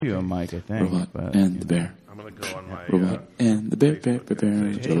you a mic, I think. Robot but, and the bear. I'm going to go on my... Robot and the bear, bear, bear, bear.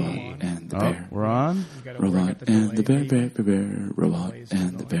 Hey. Robot and the bear. we're on? Robot and the bear, bear, bear, bear. Robot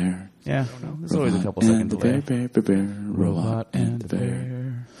and the bear. Yeah, there's always a couple and seconds the bear, away. bear, bear, bear. Robot and the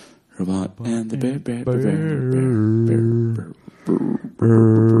bear. Robot and the bear, bear, bear, bear,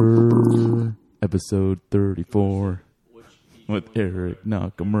 bear. Episode 34 with Eric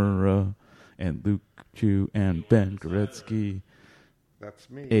Nakamura and Luke Chu and Ben Koretsky, That's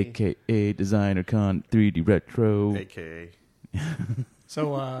me. a.k.a. DesignerCon 3D Retro. AKA.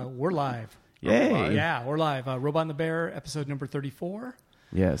 So we're live. Yay! Yeah, we're live. Robot and the Bear, episode number 34.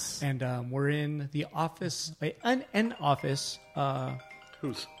 Yes. And we're in the office, an office.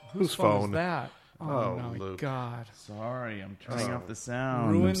 Whose Whose phone? is that? Oh, my Luke. God. Sorry, I'm turning off the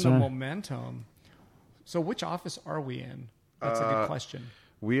sound. Ruin the momentum. So which office are we in? That's a good question.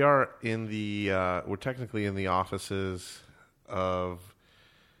 We are in the... we're technically in the offices of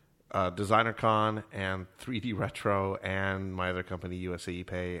DesignerCon and 3D Retro and my other company, USA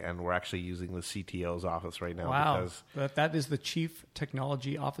ePay, and we're actually using the CTO's office right now. Wow. Because, That is the Chief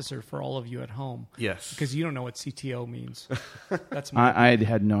Technology Officer for all of you at home. yes. Because you don't know what CTO means. That's I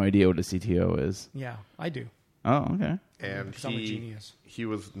had no idea what a CTO is. Yeah, I do. Oh, okay. And Because I'm a genius. he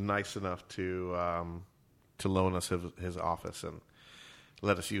was nice enough to loan us his office and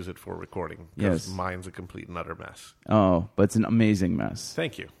let us use it for recording. Because Yes. mine's a complete and utter mess. Oh, but it's an amazing mess.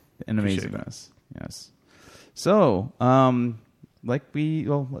 Thank you. An amazing Appreciate that. mess. Yes. So,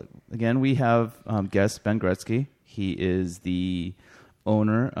 again, we have guest Ben Gretzky. He is the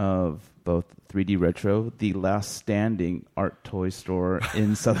owner of both 3D Retro, the last standing art toy store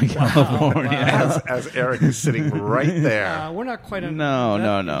in Southern California. As Eric is sitting right there. We're not quite... No.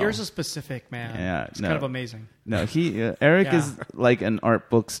 Yours is specific, man. Yeah, it's no. kind of amazing. No, Eric Yeah. is like an art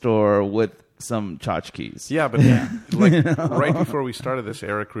bookstore with some tchotchkes. Yeah, but like right before we started this,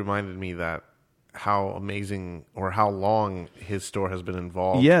 Eric reminded me that how amazing or how long his store has been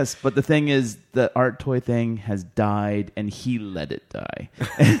involved. Yes, but the thing is, the art toy thing has died, and he let it die.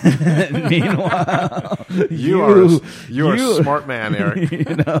 Meanwhile, You are a smart man, Eric.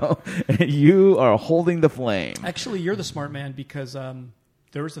 You are holding the flame. Actually, you're the smart man because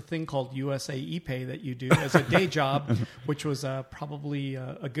there was a thing called USA ePay that you do as a day job, which was probably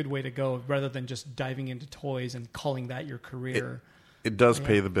a good way to go rather than just diving into toys and calling that your career. It does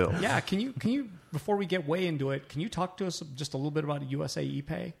pay the bills. Yeah, can you before we get way into it, can you talk to us just a little bit about USA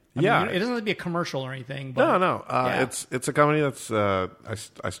ePay? Yeah. It doesn't have to be a commercial or anything. But No. yeah. It's a company that's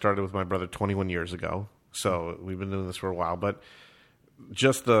I started with my brother 21 years ago, so we've been doing this for a while. But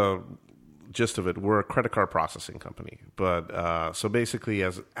just the gist of it, we're a credit card processing company. But so basically,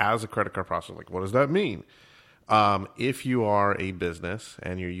 as a credit card processor, like what does that mean? If you are a business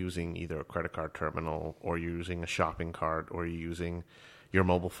and you're using either a credit card terminal or you're using a shopping cart or you're using your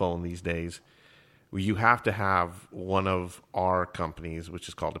mobile phone these days, you have to have one of our companies, which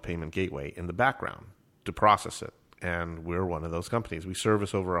is called a payment gateway, in the background to process it. And we're one of those companies. We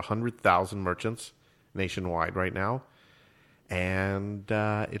service over 100,000 merchants nationwide right now. And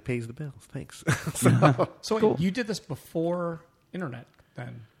it pays the bills. Thanks. So wait, you did this before internet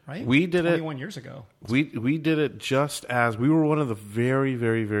then, right? We did 21 years ago. We did it just as we were one of the very,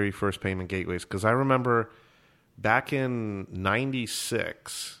 very, very first payment gateways. Because I remember back in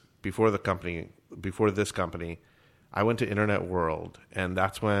 '96, before this company, I went to Internet World, and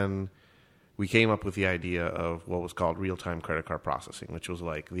that's when we came up with the idea of what was called real-time credit card processing, which was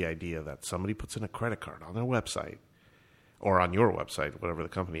like the idea that somebody puts in a credit card on their website or on your website, whatever the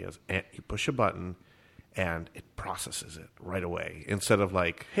company is, and you push a button and it processes it right away. Instead of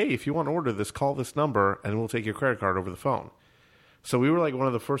like, hey, if you want to order this, call this number and we'll take your credit card over the phone. So we were like one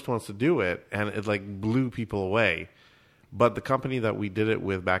of the first ones to do it, and it like blew people away. But the company that we did it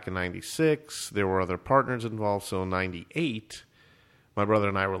with back in '96, there were other partners involved. So in '98, my brother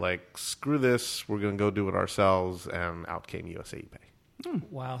and I were like, screw this, we're going to go do it ourselves, and out came USA ePay.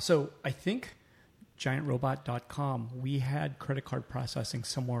 Wow. So I think GiantRobot.com, we had credit card processing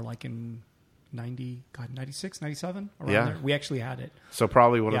somewhere like in 96, 97, around Yeah. there. We actually had it. So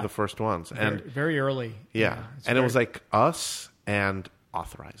probably one of Yeah. the first ones. Very, And very early. yeah, It's and it very- was like us and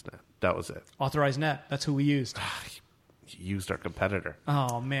AuthorizeNet. That was it. Authorized Net. That's who we used. You used our competitor.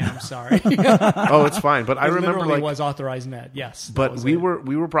 Oh, man, I'm sorry. Oh, it's fine. But I It remember literally like, was Authorized Net, yes. that but was we it.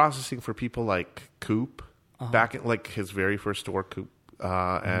 were processing for people like Coop back in like his very first store, Coop,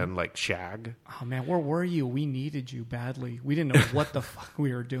 and like Shag. Oh, man, where were you? We needed you badly. We didn't know what the fuck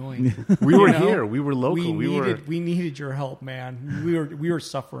we were doing. We were here. We were local. We needed your help, man. We were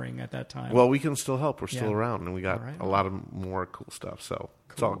suffering at that time. Well, we can still help. We're still Yeah. around, and we got All right. a lot of more cool stuff. So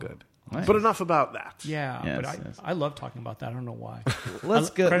it's all good. Nice. But enough about that. Yeah, Yes, but yes. I love talking about that. I don't know why. Let's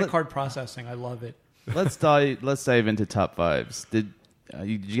card processing. I love it. let's dive into top fives. Did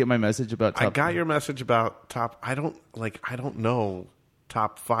you get my message about top? I got your message about top. I don't know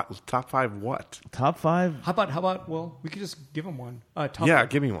top five. Top five what? top five. How about? Well, we could just give them one. Top Yeah, five.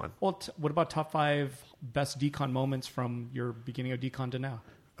 give me one. Well, what about top 5 best decon moments from your beginning of decon to now?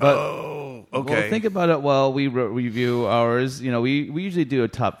 Oh, okay. Well, think about it while we review ours. You know, we usually do a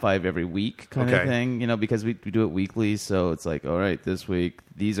top 5 every week kind of Okay. thing. You know, because we do it weekly, so it's like, all right, this week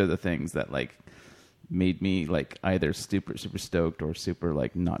these are the things that like made me like either super stoked or super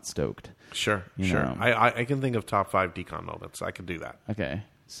like not stoked. Sure, You sure. know. I can think of top 5 decon moments. I can do that. Okay,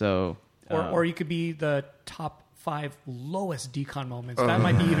 so Or you could be the top 5 lowest decon moments. That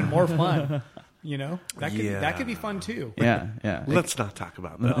might be even more fun. You know, that could be fun too. yeah. Let's not talk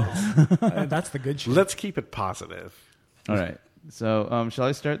about that. That's the good shit. Let's keep it positive. All right. So, shall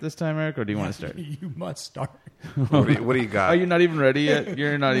I start this time, Eric, or do you want to start? You must start. What do you got? Are you not even ready yet?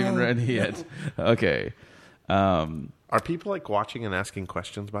 You're not even ready yet. Okay. Are people like watching and asking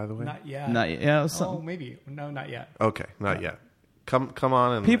questions? By the way, Not yet. Not yeah. Oh, maybe. No, not yet. okay, not yet. Come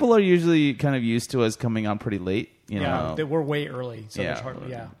on, and People are usually kind of used to us coming on pretty late. You know, we're way early, so Yeah. there's hardly.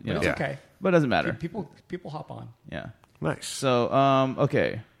 Yeah, You but know. it's Yeah. okay. but it doesn't matter. People hop on. Yeah. nice. So,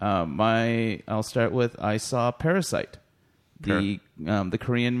 okay. I'll start with I saw Parasite, the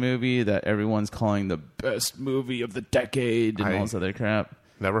Korean movie that everyone's calling the best movie of the decade and all this other crap.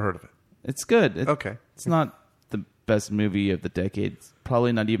 Never heard of it. It's good. Okay. It's not the best movie of the decade. It's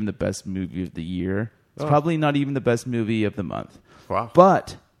probably not even the best movie of the year. It's probably not even the best movie of the month. Wow.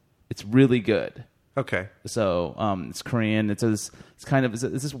 But it's really good. Okay. So it's Korean. It's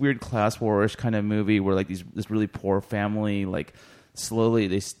this weird class war-ish kind of movie where like this really poor family like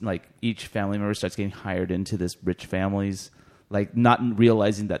slowly like each family member starts getting hired into this rich family's like not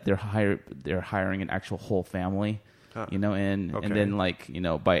realizing that they're hiring an actual whole family, you know, and then like you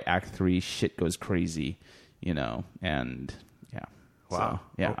know by Act 3 shit goes crazy, you know, and yeah. Wow.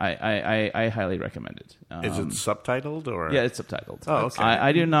 So, yeah, I highly recommend it. Is it subtitled or? Yeah, it's subtitled. Oh, okay. I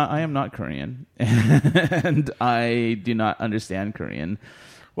am not Korean, and I do not understand Korean.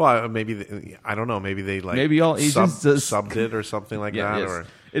 Well, I don't know. Maybe they like Maybe all Asians just- subbed it or something like Yeah, that, yes. or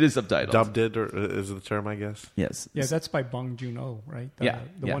It is subtitled. dubbed it, or is the term? I guess. Yes. Yeah, that's by Bong Joon-ho, right? The Yeah.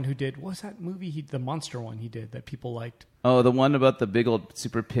 one who did what was that movie? The monster one he did that people liked. Oh, the one about the big old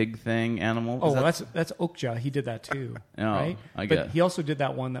super pig thing animal. Oh, Is well, that- that's Okja. He did that too, Oh, right? I but get it. he also did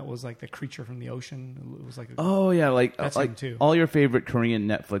that one that was like the creature from the ocean. It was like Oh yeah, like That's like him, too. all your favorite Korean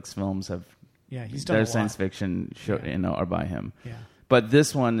Netflix films have yeah, he's done their a lot. science fiction show, Yeah. you know, are by him. Yeah. But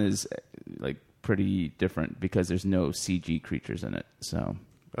this one is like pretty different because there's no CG creatures in it. So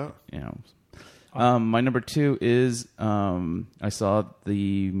Oh, you know. My number 2 is I saw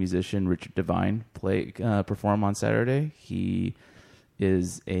the musician Richard Devine perform on Saturday. He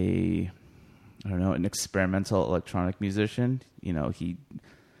is an experimental electronic musician.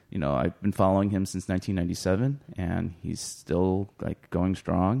 I've been following him since 1997, and he's still like going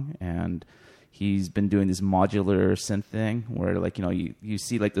strong. And he's been doing this modular synth thing where like you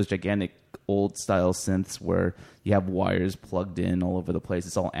see like those gigantic old style synths where you have wires plugged in all over the place.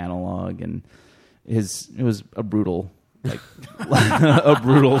 It's all analog, and it was a brutal a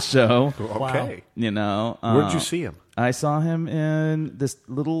brutal show. okay. You know, Where'd you see him? I saw him in this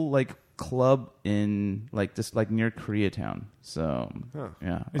little like club in like just like near Koreatown. So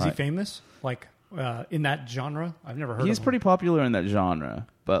yeah, Is he famous? Like in that genre? I've never heard. He's of him. pretty popular in that genre,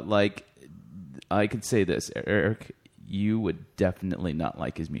 but like I could say this, Eric, you would definitely not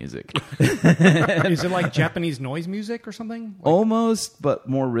like his music. Is it like Japanese noise music or something? Like, Almost, but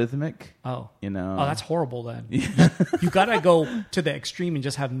more rhythmic. oh, You know. Oh, that's horrible. Then you gotta go to the extreme and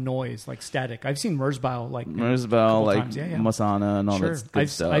just have noise, like static. I've seen Merzbow, like Merzbow, like times. Yeah. Masana, and all Sure, that good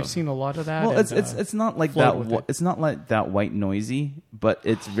stuff. I've seen a lot of that. Well, and, it's not like flowed that. with it. It's not like that white noisy, but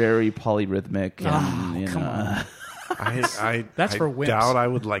it's very polyrhythmic. And, you come know. on. I That's I for wimps. doubt I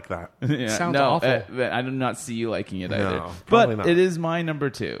would like that. Yeah, Sounds no, awful. I do not see you liking it No, either. probably But not. it is my number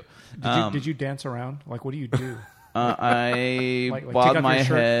 2. Did you dance around? Like, what do you do? I Like, take bobbed off my your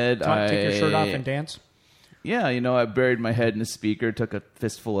shirt, head. take your shirt off and dance. Yeah, I buried my head in a speaker, took a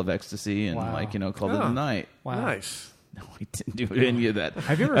fistful of ecstasy, and Wow. called it a night. Wow. Nice. No, we didn't do any of that.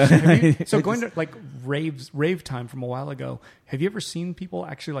 Have you so going to like rave time from a while ago, have you ever seen people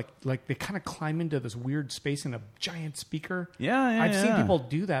actually like they kind of climb into this weird space in a giant speaker? Yeah, I've seen yeah. people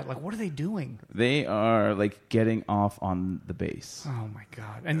do that. Like, what are they doing? They are like getting off on the bass. Oh my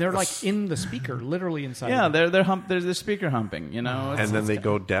god! And they're like in the speaker, literally inside. Yeah, of it. there's the speaker humping. You know, And then they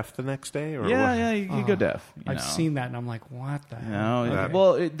go deaf the next day, or yeah, what? yeah, you go deaf. You I've know. seen that, and I'm like, what the You hell? know, Okay.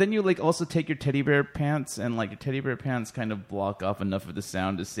 well, then you like also take your teddy bear pants, and like your teddy bear pants kind of block off enough of the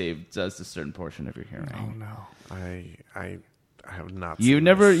sound to save just a certain portion of your hearing. Oh no! I have not. You've seen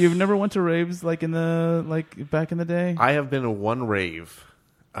never this. went to raves like in the like back in the day. I have been to one rave,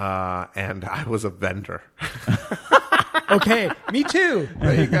 and I was a vendor. Okay, me too.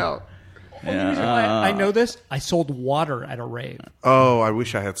 There you go. I know this. I sold water at a rave. Oh, I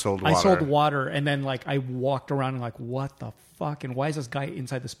wish I had sold water. I sold water, and then like I walked around and like, what the fuck? And why is this guy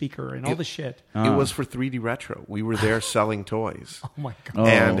inside the speaker and all this shit? It was for 3D Retro. We were there selling toys. Oh my god!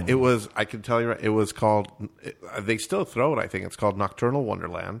 And it was, I can tell you, it was called, they still throw it, I think. It's called Nocturnal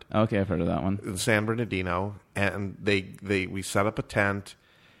Wonderland Okay, I've heard of that one. in San Bernardino. And we set up a tent,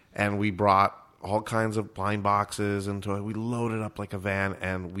 and we brought all kinds of blind boxes and toys. We loaded up like a van,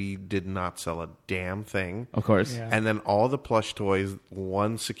 and we did not sell a damn thing. Of course. Yeah. And then all the plush toys,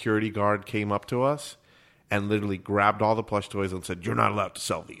 one security guard came up to us and literally grabbed all the plush toys and said, "You're not allowed to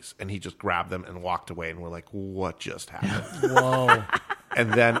sell these." And he just grabbed them and walked away. And we're like, what just happened? Whoa!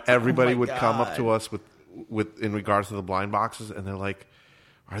 And then everybody Oh my would come up God. to us with in regards to the blind boxes, and they're like,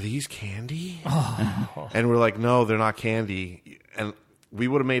 "Are these candy?" And we're like, "No, they're not candy." And we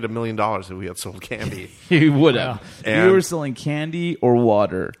would have made $1 million if we had sold candy. You would have. Yeah. You were And- selling candy or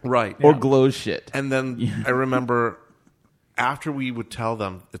water, Right. Or glow shit. And then I remember after we would tell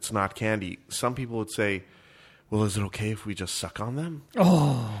them it's not candy, some people would say, "Well, is it okay if we just suck on them?"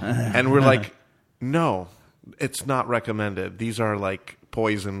 Oh. And we're like, "No, it's not recommended. These are like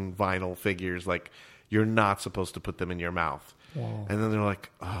poison vinyl figures. Like, you're not supposed to put them in your mouth." Whoa. And then they're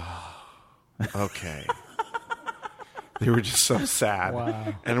like, "Oh, okay." They were just so sad.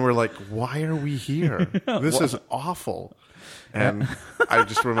 Wow. And we're like, "Why are we here? This is awful." And I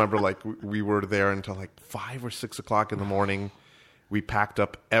just remember, like, we were there until like 5 or 6 o'clock in the morning. We packed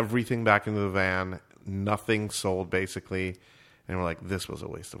up everything back into the van. Nothing sold, basically. And we're like, this was a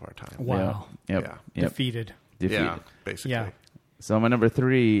waste of our time. Wow! Yep. Yeah. Yep. Defeated. Defeated. Yeah, basically. Yeah. So my number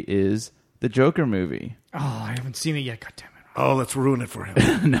 3 is the Joker movie. Oh, I haven't seen it yet. God damn it! Oh, let's ruin it for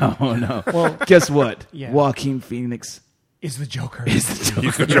him. No. Well, Guess what? Yeah. Joaquin Phoenix is the Joker? is the Joker.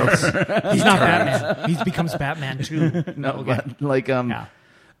 He's the Joker. He's not Batman. He becomes Batman too. No, Okay. but like Yeah. it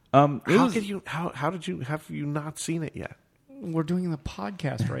How was- did you? How did you? Have you not seen it yet? We're doing the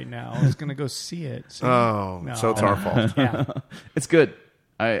podcast right now. I was going to go see it. See? Oh, No. so it's our fault. Yeah. it's good.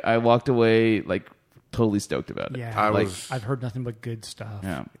 I walked away like totally stoked about it. Yeah. I Like, was. I've heard nothing but good stuff.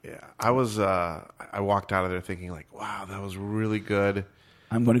 yeah. Yeah, I was. I walked out of there thinking like, wow, that was really good.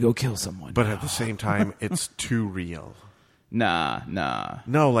 I'm gonna go kill someone. But at the same time, it's too real. nah.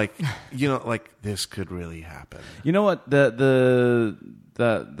 No, like like this could really happen. You know what? The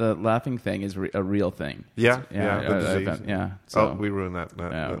laughing thing is a real thing. Yeah, Yeah. yeah, the I disease. bet, yeah. So So we ruined that.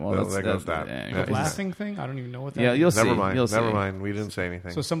 Yeah, well, there goes that. yeah, Yeah. The laughing thing? I don't even know what that yeah, is. you'll see. Never mind. You'll see. Never mind. We didn't say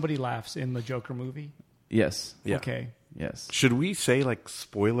anything. So somebody laughs in the Joker movie? Yes. Yeah. Okay. Yes. Should we say like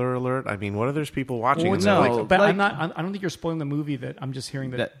spoiler alert? I mean, what if there's people watching? Well, and no. they're like, But like- I'm not. I don't think you're spoiling the movie. That I'm just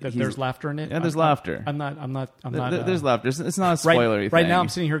hearing that That there's he's- laughter in it. Yeah, there's I'm laughter. I'm not. There's laughter. It's not a spoilery Right thing. now, I'm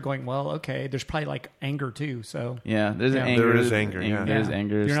sitting here going, "Well, okay." There's probably like anger too. So Yeah, there's Yeah. anger. There is anger, yeah. There's Yeah.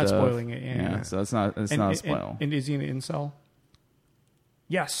 anger. You're not stuff. spoiling it, yeah. So it's not. It's not a spoil. And is he an incel?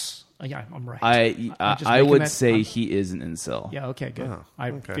 Yes. Yeah, I'm right. I I'm just I making would that- say I'm- he is an incel. Yeah. Okay. Good. Oh,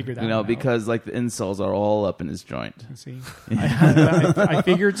 I okay. figured that. You know, one out. because like the incels are all up in his joint. See, I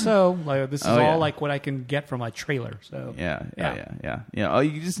figured so. Like, this is Oh, all yeah. like what I can get from a trailer. So Yeah. Oh,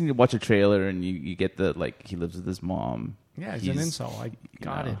 you just need to watch a trailer and you get the like he lives with his mom. Yeah, he's an incel. I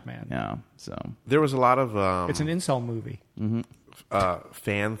got you know, it, man. Yeah. So there was a lot of It's an incel movie.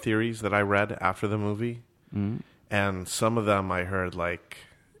 fan theories that I read after the movie, and some of them I heard like,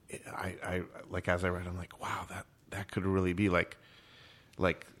 I like as I read, I'm like, wow, that could really be like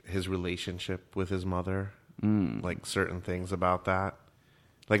his relationship with his mother, like certain things about that.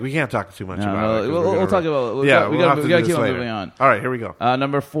 Like we can't talk too much No, about no, it. 'cause we'll we're talk gonna- about. We we'll have to do gotta this keep on later. moving on. All right, here we go.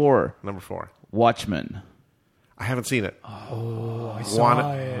 Number 4, Number 4. Watchmen. I haven't seen it. Oh, I saw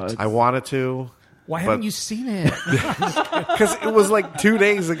Wanna- it. I wanted to. Why haven't but- you seen it? Because it was like 2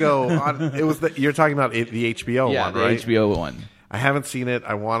 days ago. It was you're talking about the HBO Yeah, one, the right? HBO one. I haven't seen it.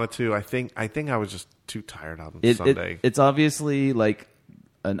 I wanted to. I think I was just too tired on It's Sunday. obviously like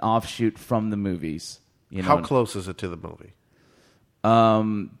an offshoot from the movies. You know, How close is it to the movie?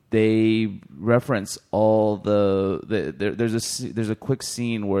 they reference all there's a quick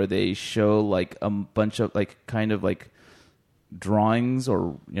scene where they show like a bunch of like kind of like drawings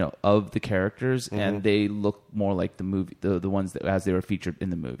or of the characters, and they look more like the movie, the ones that as they were featured in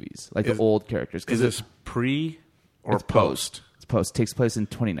the movies, like the old characters. Is this pre or it's post? It's post. Takes place in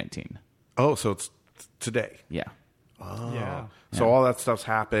 2019. Oh, so it's today. Yeah. Oh. Yeah. So all that stuff's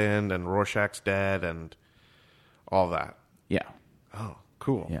happened, and Rorschach's dead, and all that. Yeah. Oh,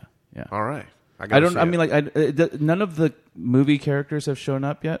 cool. Yeah. Yeah. All right. None of the movie characters have shown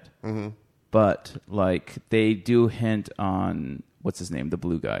up yet. Mm-hmm. But like they do hint on what's his name, the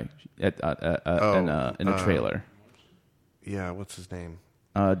blue guy, in a trailer. Yeah, what's his name?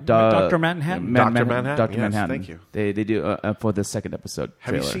 Dr. Manhattan. Dr. Manhattan. Dr. Yes, Manhattan. thank you. They do for the second episode.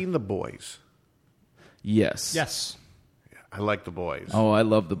 Have you trailer. seen The Boys? Yes. Yes. I like The Boys. Oh, I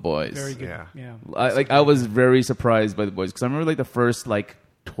love The Boys. Very good. Yeah. Yeah. I was very surprised by The Boys because I remember like the first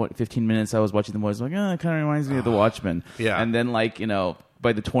 15 minutes I was watching The Boys, like, it kind of reminds me of The Watchmen. Yeah. And then by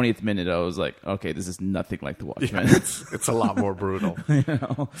the 20th minute, I was like, okay, this is nothing like The Watchmen. Yeah, it's a lot more brutal.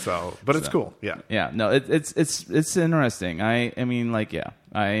 So, but it's cool. Yeah. Yeah, no, it's interesting. I'm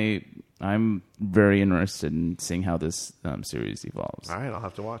very interested in seeing how this series evolves. All right, I'll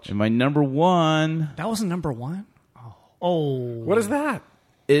have to watch. And my number one, That wasn't number one? Oh. What is that?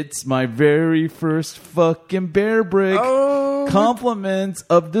 it's my very first fucking Bear Brick. Oh, Compliments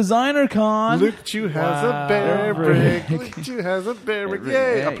of Designer Con. Look, you has a bear brick. Look, you has a bear brick.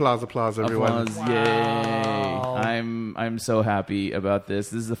 Yay! Applause, everyone. Applause, yay! I'm so happy about this.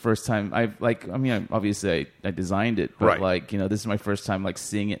 This is the first time obviously I designed it, but Right. this is my first time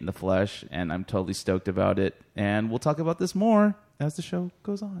seeing it in the flesh, and I'm totally stoked about it. And we'll talk about this more as the show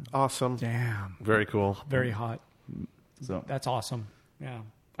goes on. Awesome. Damn. Very cool. Very hot. So That's awesome. Yeah.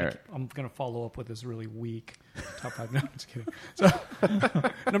 All right. I'm going to follow up with this really weak top five. No, I'm just kidding. So,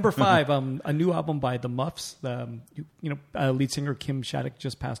 number 5, a new album by The Muffs. Lead singer Kim Shattuck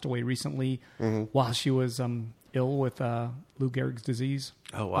just passed away recently while she was ill with Lou Gehrig's disease.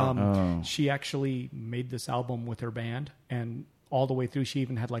 Oh, wow. She actually made this album with her band, and all the way through, she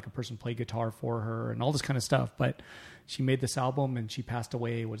even had a person play guitar for her and all this kind of stuff. But she made this album, and she passed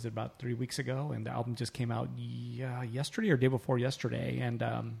away, about 3 weeks ago? And the album just came out yesterday or day before yesterday. And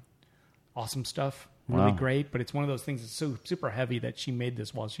awesome stuff. Really Wow. great. But it's one of those things that's so super heavy that she made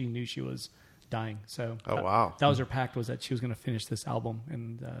this while she knew she was dying. So wow. that was her pact, was that she was going to finish this album.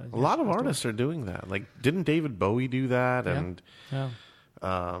 And A lot of artists are doing that. Didn't David Bowie do that? Yeah. And Yeah.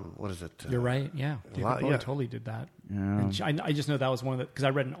 what is it? You're right. Yeah, David lot- Bowie yeah. totally did that. Yeah. And I just know that was one of the, because I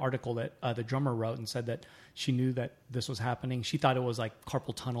read an article that the drummer wrote and said that she knew that this was happening. She thought it was like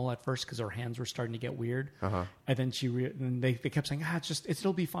carpal tunnel at first because her hands were starting to get weird. And then and they kept saying,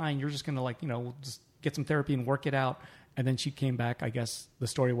 it'll be fine. You're just gonna just get some therapy and work it out. And then she came back. I guess the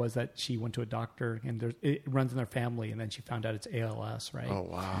story was that she went to a doctor, and it runs in their family, and then she found out it's ALS, right? Oh,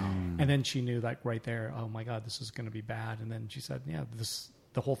 wow. And then she knew right there, oh my God, this is going to be bad. And then she said,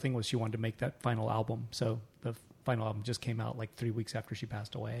 the whole thing was she wanted to make that final album. So the final album just came out 3 weeks after she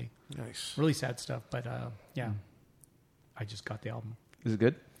passed away. Nice. Really sad stuff, but I just got the album. Is it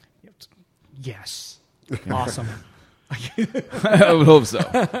good? Yes. Awesome. I would hope so.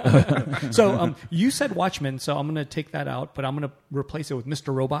 So you said Watchmen, so I'm going to take that out, but I'm going to replace it with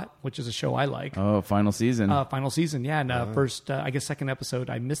Mr. Robot, which is a show I like. Oh, final season. Final season, yeah. And second episode.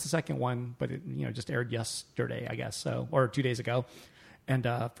 I missed the second one, but it just aired yesterday, I guess, or 2 days ago. And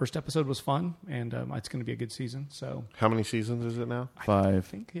first episode was fun, and it's going to be a good season. So How many seasons is it now? 5. I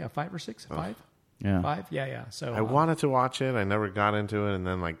think 5 or 6, 5. Yeah. 5, yeah. So I wanted to watch it. I never got into it. And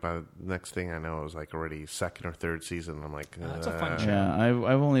then, by the next thing I know, it was already second or third season. I'm like, it's a fun show. Yeah,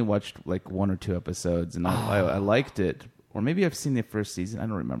 I've only watched 1 or 2 episodes, and I liked it. Or maybe I've seen the first season. I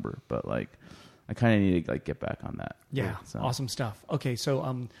don't remember, but I kind of need to get back on that. Yeah, So. awesome stuff. Okay,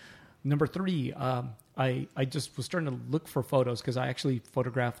 so number 3, I just was starting to look for photos because I actually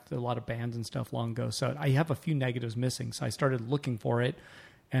photographed a lot of bands and stuff long ago. So I have a few negatives missing. So I started looking for it,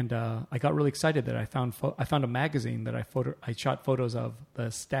 and I got really excited that I found a magazine that I shot photos of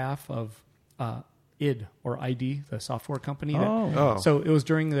the staff of id or ID, the software company. Oh. So it was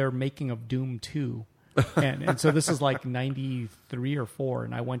during their making of Doom 2. And so this is 93 or 4,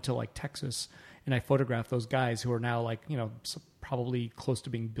 and I went to Texas, and I photographed those guys who are now like, probably close to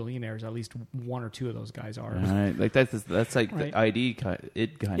being billionaires. At least one or two of those guys are. Right. Like that's like Right. the ID kind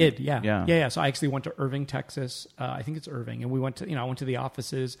of. Yeah. So I actually went to Irving, Texas. I think it's Irving, and we went to I went to the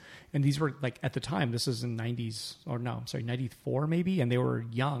offices, and these were like at the time. This is in 94 maybe, and they were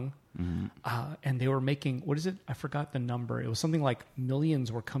young, and they were making what is it? I forgot the number. It was something like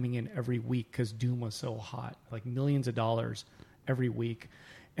millions were coming in every week because Doom was so hot, like millions of dollars every week,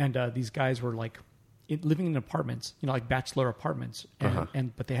 and these guys were like. Living in apartments, like bachelor apartments,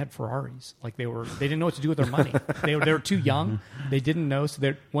 and but they had Ferraris. Like they didn't know what to do with their money. they were too young. They didn't know.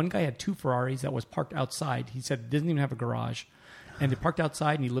 So one guy had 2 Ferraris that was parked outside. He said doesn't even have a garage, and they parked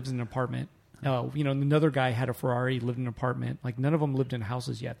outside. And he lives in an apartment. Another guy had a Ferrari, lived in an apartment. Like none of them lived in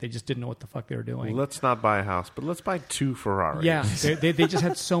houses yet. They just didn't know what the fuck they were doing. Let's not buy a house, but let's buy 2 Ferraris. Yeah, they just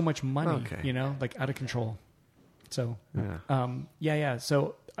had so much money. Okay. Like out of control. So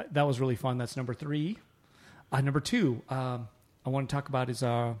So that was really fun. That's number 3. Number 2, I want to talk about is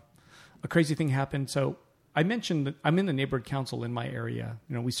a crazy thing happened. So I mentioned that I'm in the neighborhood council in my area.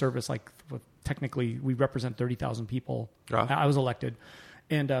 We service technically we represent 30,000 people. I was elected,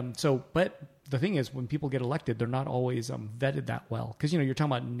 and but the thing is, when people get elected, they're not always vetted that well because you're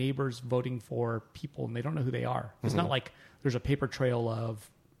talking about neighbors voting for people and they don't know who they are. It's not like there's a paper trail of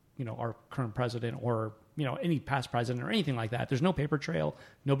our current president or any past president or anything like that. There's no paper trail.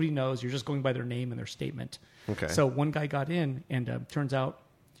 Nobody knows. You're just going by their name and their statement. Okay. So one guy got in, and turns out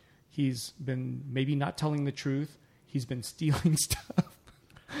he's been maybe not telling the truth. He's been stealing stuff.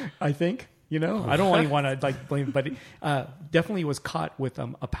 I think. I don't really want to blame, but definitely was caught with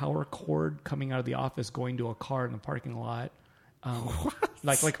a power cord coming out of the office, going to a car in the parking lot.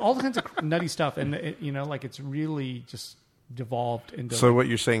 Like all kinds of nutty stuff, and it's really just devolved into. So what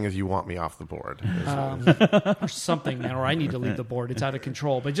you're saying is you want me off the board, or something, man, or I need to leave the board. It's out of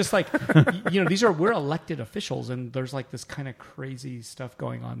control. But just we're elected officials, and there's like this kind of crazy stuff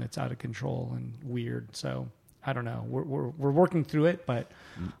going on that's out of control and weird. So I don't know. We're working through it, but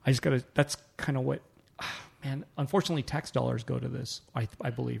I just gotta. That's kind of what. Man, unfortunately, tax dollars go to this. I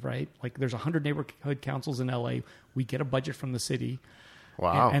believe, right? Like there's 100 neighborhood councils in LA. We get a budget from the city.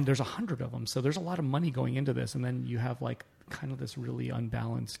 Wow. And there's 100 of them. So there's a lot of money going into this. And then you have like kind of this really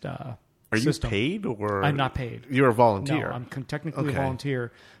unbalanced Are system. you paid or? I'm not paid. You're a volunteer. No, I'm technically a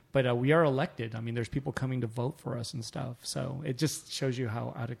volunteer. But we are elected. I mean, there's people coming to vote for us and stuff. So it just shows you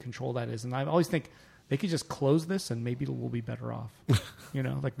how out of control that is. And I always think they could just close this and maybe we'll be better off.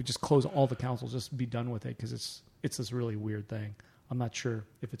 Like we just close all the councils, just be done with it because it's this really weird thing. I'm not sure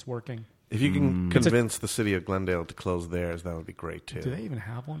if it's working. If you can convince the city of Glendale to close theirs, that would be great too. Do they even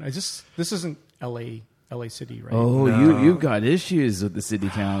have one? This isn't LA City, right? Oh, no. You've got issues with the city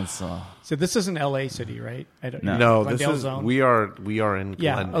council. So this isn't LA City, right? No, this is zone? we are in Glendale.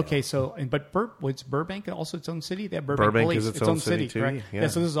 Yeah. Okay. So, but was Burbank also its own city? They have Burbank Police, is its own city too. Correct? Yeah.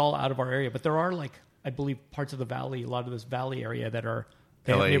 So this is all out of our area, but there are I believe parts of the valley, a lot of this valley area that are.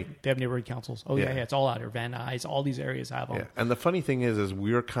 They have neighborhood councils. Oh, yeah. It's all out here. Van Nuys, all these areas have them. Yeah. And the funny thing is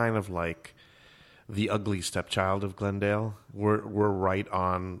we're kind of like the ugly stepchild of Glendale. We're right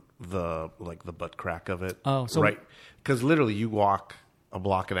on the butt crack of it. Oh, so right, because literally you walk a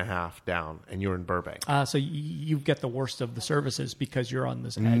block and a half down and you're in Burbank. So you get the worst of the services because you're on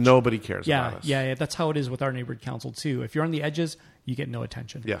this edge. Nobody cares about us. Yeah. That's how it is with our neighborhood council too. If you're on the edges, you get no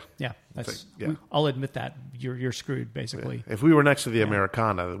attention. Yeah. I'll admit that you're screwed basically. Yeah. If we were next to the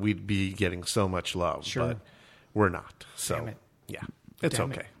Americana, we'd be getting so much love. Sure. But we're not. So Damn it. Yeah, it's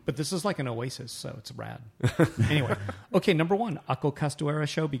Damn okay. It. But this is like an oasis, so it's rad. Anyway, okay, number 1, Ako Castuera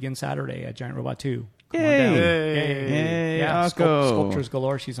show begins Saturday at Giant Robot 2. Come on down. Yay. Yeah, Ako. sculptures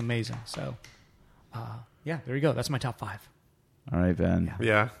galore. She's amazing. So, there you go. That's my top 5. All right, Ben.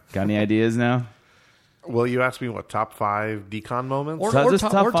 Yeah. Got any ideas now? Well, you asked me what top 5 decon moments, or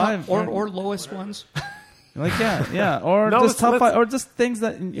top 5, or lowest ones. Or just top 5, or just things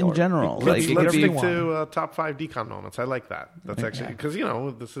that in general. Let's stick to top 5 decon moments. I like that. That's actually because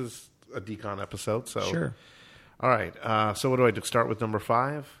this is a decon episode. So sure. All right. So what do I do? Start with number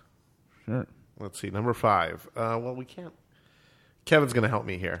 5. Sure. Let's see. Number 5. Well, we can't. Kevin's going to help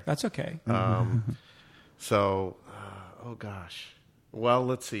me here. That's okay. So, oh gosh. Well,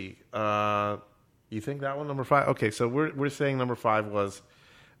 let's see. You think that one number 5? Okay, so we're saying number 5 was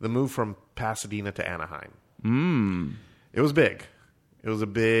the move from Pasadena to Anaheim. It was big. It was a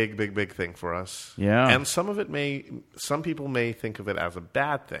big thing for us. Yeah. And some people may think of it as a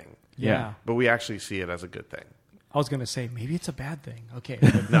bad thing. Yeah. But we actually see it as a good thing. I was going to say maybe it's a bad thing. Okay.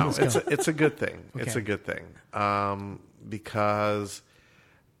 No, it's a good thing. Okay. It's a good thing. Because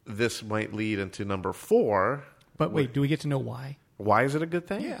this might lead into number 4. But wait, do we get to know why? Why is it a good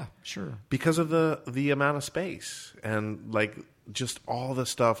thing? Yeah, sure. Because of the amount of space and like just all the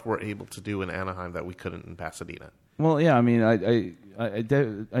stuff we're able to do in Anaheim that we couldn't in Pasadena. Well, yeah, I mean,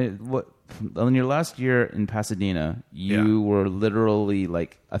 what in your last year in Pasadena, you were literally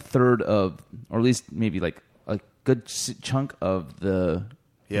like a third of, or at least maybe like a good chunk of the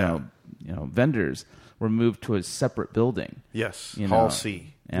you know vendors were moved to a separate building. Yes, you Hall know,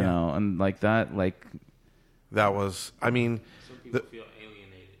 C. You know, and like that, like that was. I mean, Some people feel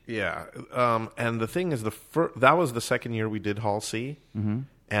alienated. yeah. And the thing is, that was the second year we did Hall C. Mm-hmm.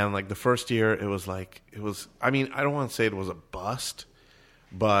 And like the first year, it was. I mean, I don't want to say it was a bust,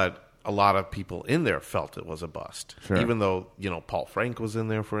 but a lot of people in there felt it was a bust. Sure. Even though Paul Frank was in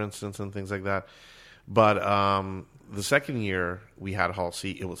there, for instance, and things like that. But the second year we had Hall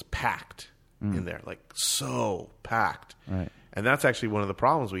C, it was packed in there, like so packed. Right. And that's actually one of the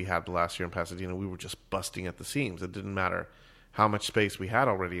problems we had last year in Pasadena. We were just busting at the seams. It didn't matter how much space we had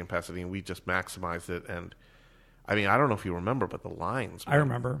already in Pasadena. We just maximized it. And I mean, I don't know if you remember, but the lines. I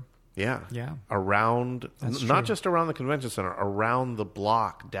remember. Yeah. Yeah. Around, That's not true. just around the convention center, around the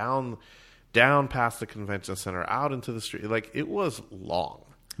block, down past the convention center, out into the street. Like, it was long.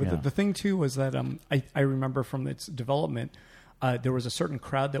 But Yeah. the thing too was that I remember from its development, there was a certain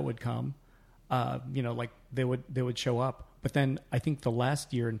crowd that would come, like they would show up. But then I think the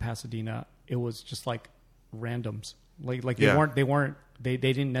last year in Pasadena, it was just like randoms. Like Yeah. they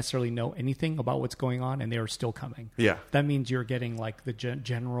didn't necessarily know anything about what's going on, and they were still coming. Yeah. That means you're getting like the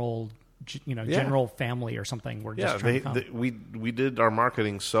general, Yeah. general family or something. We're just Yeah, trying to come. we did our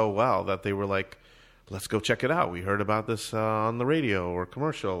marketing so well that they were like, let's go check it out. We heard about this on the radio or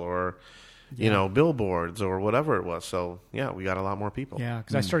commercial or, billboards or whatever it was. So, yeah, we got a lot more people. Yeah,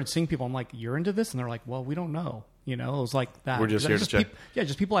 because I started seeing people. I'm like, "You're into this," and they're like, "Well, we don't know." It was like that. We're just 'Cause here to check.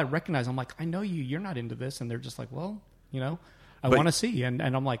 just people I recognize. I'm like, "I know you. You're not into this," and they're just like, "Well, I But- want to see." And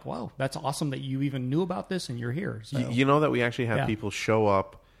I'm like, "Wow, that's awesome that you even knew about this and you're here." So You know that we actually had Yeah. people show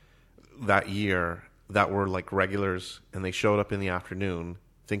up that year that were like regulars, and they showed up in the afternoon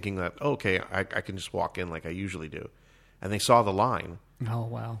thinking that, okay, I can just walk in like I usually do. And they saw the line, oh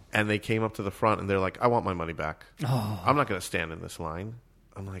wow, and they came up to the front, and they're like, I want my money back. Oh. I'm not going to stand in this line.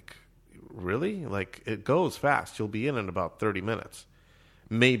 I'm like, really? Like, it goes fast. You'll be in about 30 minutes,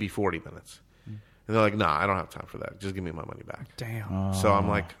 maybe 40 minutes. And they're like, nah, I don't have time for that. Just give me my money back. damn. So I'm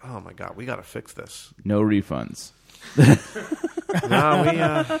like, oh, my God, we got to fix this. no refunds. No,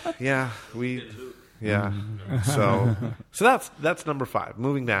 yeah. So that's number 5.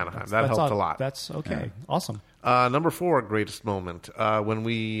 Moving to Anaheim. That helped a lot. That's okay. Awesome. Number 4, greatest moment.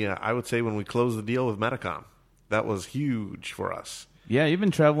 When I would say when we closed the deal with Medicom. That was huge for us. Yeah, you've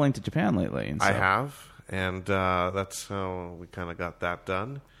been traveling to Japan lately. And I so. have, and that's how we kind of got that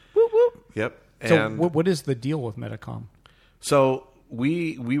done. Whoop, whoop. Yep. So And what is the deal with Medicom? so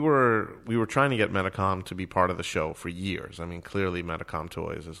we were trying to get Medicom to be part of the show for years. I mean, clearly Medicom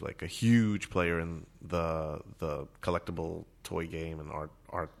Toys is like a huge player in the collectible toy game and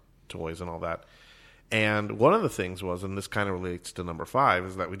art toys and all that. And one of the things was, and this kind of relates to number 5,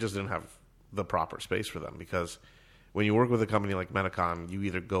 is that we just didn't have the proper space for them, because when you work with a company like Medicom, you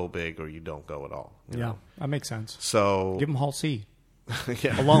either go big or you don't go at all. you know? That makes sense. So Give them Hall C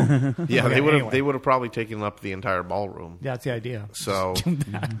yeah, alone. yeah, Okay, they would have probably taken up the entire ballroom. That's the idea. So,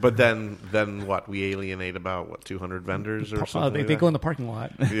 but then what? We alienate about 200 vendors or something. They like go that? in the parking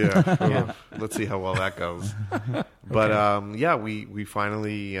lot. Yeah. Yeah. Let's see how well that goes. But we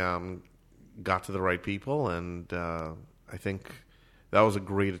finally got to the right people, and I think that was a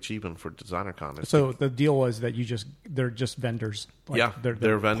great achievement for DesignerCon. So the deal was that they're just vendors. Like, Yeah, they're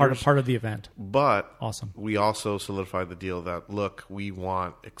Part vendors. of the event. But Awesome. we also solidified the deal that, look, we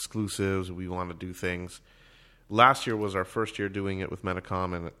want exclusives. We want to do things. Last year was our first year doing it with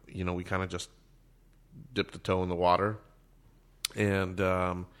Medicom, and we kind of just dipped a toe in the water.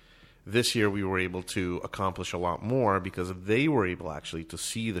 And this year we were able to accomplish a lot more because they were able actually to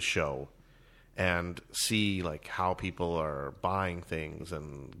see the show and see like how people are buying things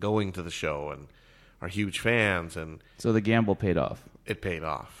and going to the show and are huge fans, and So the gamble paid off. it paid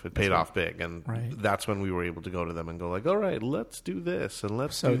off. It paid off big, and Right. that's when we were able to go to them and go like, all right, let's do this and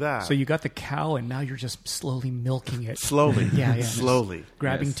let's So do that. So you got the cow, and now you're just slowly milking it. slowly, Yeah, yeah. slowly,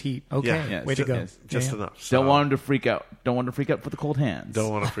 Grabbing Yes. teat. Okay. Yeah. Yes. Way to go. Yes. just Yeah. enough. So Don't want him to freak out. Don't want to freak out for the cold hands. Don't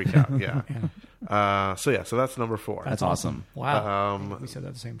want to freak out. Yeah. So that's number 4. That's awesome. Wow. We said that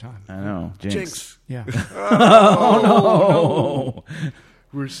at the same time. I know. Jinx. Yeah. Oh, no.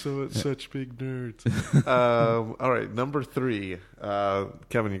 We're such big nerds. All right, number 3.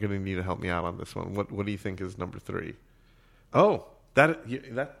 Kevin, you're going to need to help me out on this one. What do you think is number 3? Oh,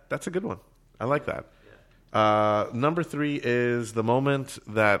 that's a good one. I like that. Number 3 is the moment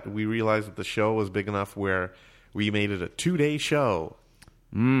that we realized that the show was big enough where we made it a 2-day show.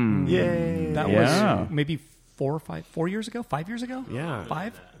 Yay! That Yeah. was maybe 4 years ago, 5 years ago. Yeah.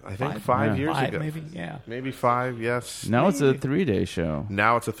 5. I think 5 years Five, ago. maybe. Yeah. Maybe 5, yes. Now it's a 3-day show.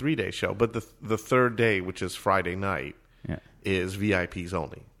 Now it's a 3-day show. But the third day, which is Friday night, Yeah. is VIPs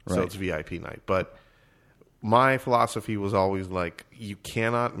only. So Right. it's VIP night. But my philosophy was always like, you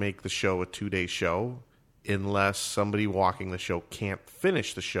cannot make the show a 2-day show unless somebody walking the show can't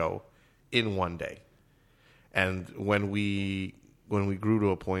finish the show in 1 day. And when we grew to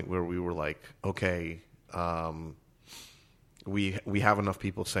a point where we were like, okay, we have enough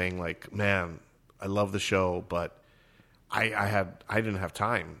people saying like, man, I love the show, but I didn't have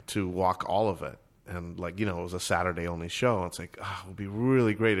time to walk all of it. And like, it was a Saturday only show. And it's like, it would be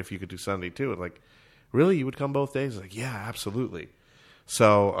really great if you could do Sunday too. And like, really, you would come both days? Like, yeah, absolutely.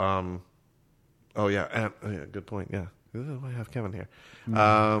 So, good point. Yeah. This is why I have Kevin here.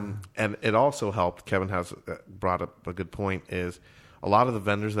 And it also helped. Kevin has brought up a good point, is a lot of the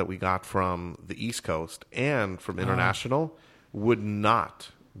vendors that we got from the East Coast and from international would not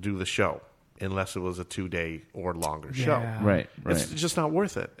do the show unless it was a 2-day or longer show. Yeah. Right. It's just not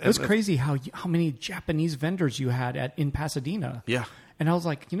worth it. It was crazy how many Japanese vendors you had in Pasadena. Yeah. And I was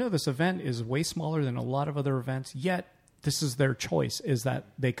like, this event is way smaller than a lot of other events, yet this is their choice, is that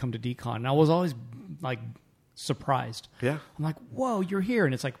they come to DCon. And I was always like surprised. Yeah. I'm like, whoa, you're here.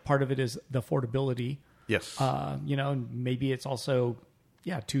 And it's like part of it is the affordability. Yes. Maybe it's also,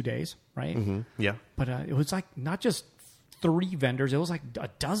 2 days, right? Mm-hmm. Yeah. But it was like not just 3 vendors. It was like a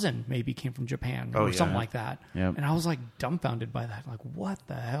dozen maybe came from Japan or something like that. Yep. And I was like dumbfounded by that. Like, what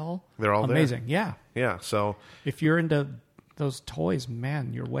the hell? They're all there. amazing. Yeah. Yeah. So If you're into those toys,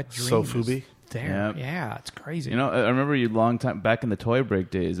 man, your wet dream Sofubi? is there. Yep. Yeah, it's crazy. I remember you long time back in the toy break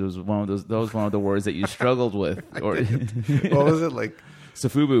days. It was one of those. That was one of the words that you struggled with. Or what was it like?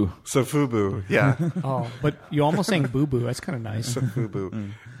 Safubu. Sofubu. Yeah. Oh, but you almost saying boo boo. That's kind of nice.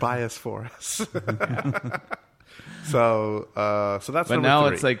 Sofubu. Bias for us. So that's But number now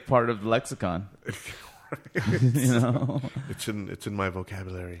 3. it's like part of the lexicon. It's in my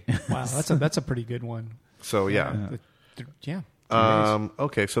vocabulary. Wow, that's a pretty good one. So yeah. Yeah.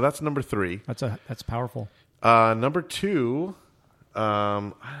 Okay, so that's number 3. That's powerful. Number 2.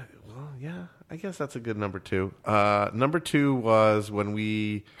 I guess that's a good number 2. Number 2 was when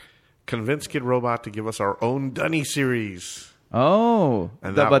we convinced Kid Robot to give us our own Dunny series. Oh,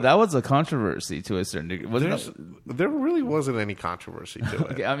 And but that was a controversy to a certain degree. There really wasn't any controversy to it.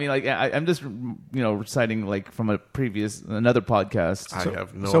 Okay, I mean, like I'm just reciting like from another podcast. I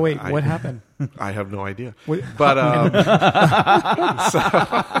have no. So wait, what happened? I have no idea. Wait, But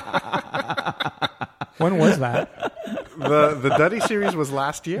when was that? the Dunny series was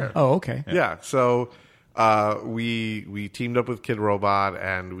last year. Oh, okay. Yeah. So we teamed up with Kid Robot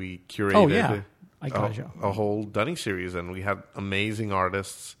and we curated. Oh, yeah. I got you. a whole Dunny series, and we had amazing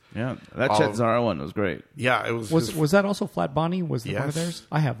artists. Yeah, that All Chet of- Zara one was great. Yeah, it was. Was that also Flat Bonnie? Was it one of Yes. theirs?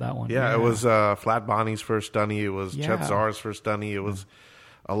 I have that one. Yeah, it was Flat Bonnie's first Dunny. It was Yeah. Chet Zara's first Dunny. It was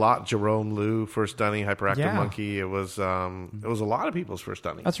a lot. Jerome Liu first Dunny. Hyperactive Yeah. Monkey. It was a lot of people's first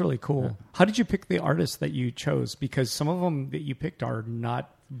Dunny. That's really cool. How did you pick the artists that you chose? Because some of them that you picked are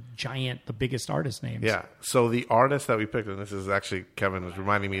not giant, the biggest artist names. Yeah. So the artist that we picked, and this is actually Kevin is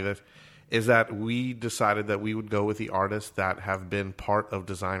reminding me of this, is that we decided that we would go with the artists that have been part of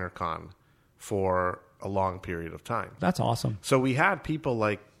Designer Con for a long period of time. That's awesome. So we had people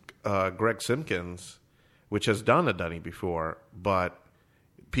like Greg Simpkins, which has done a Dunny before, but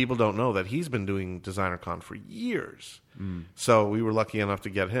people don't know that he's been doing Designer Con for years. So we were lucky enough to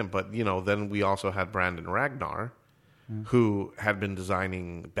get him. But, then we also had Brandon Ragnar, who had been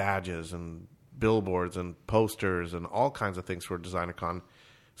designing badges and billboards and posters and all kinds of things for Designer Con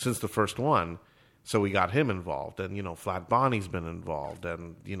since the first one. So we got him involved, and Flat Bonnie's been involved,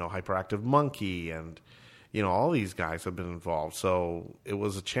 and Hyperactive Monkey, and all these guys have been involved. So it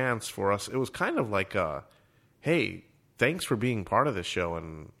was a chance for us. It was kind of like a, hey, thanks for being part of this show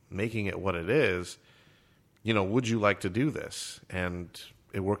and making it what it is. Would you like to do this? And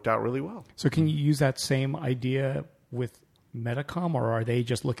it worked out really well. So can you use that same idea with Metacom, or are they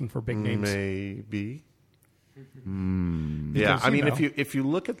just looking for big names? Maybe. Yeah, Because, I mean, know. if you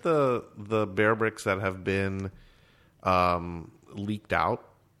look at the Bear Bricks that have been leaked out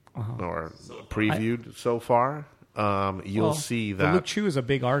or previewed so far, you'll see that Luke Chu is a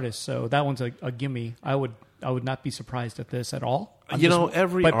big artist, so that one's a gimme. I would not be surprised at this at all.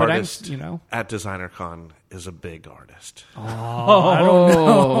 every but artist I'm, at Designer Con is a big artist.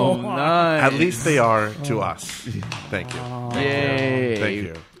 Oh, nice. At least they are to us. Thank you. Yay. Thank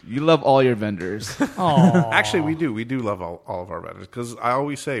you. You love all your vendors. Oh, Actually, we do. We do love all of our vendors because I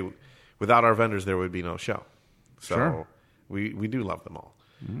always say, without our vendors, there would be no show. So Sure. we do love them all.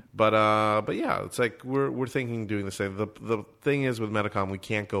 But yeah, it's like we're thinking doing the same. The thing is with Metacom, we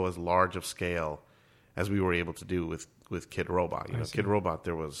can't go as large of scale as we were able to do with Kid Robot. You know, Kid Robot,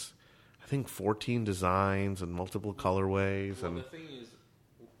 there was I think 14 designs and multiple colorways, Well, and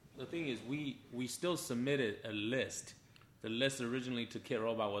the thing is, we still submitted a list. The list originally to Kid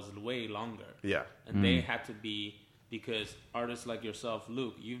Robot was way longer. yeah. And they had to be, because artists like yourself,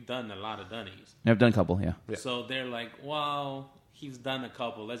 Luke, you've done a lot of Dunnies. I've done a couple, yeah. Yeah. So they're like, well, he's done a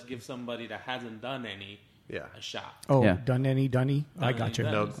couple. Let's give somebody that hasn't done any Yeah. a shot. oh, Yeah. Dunny. I got you.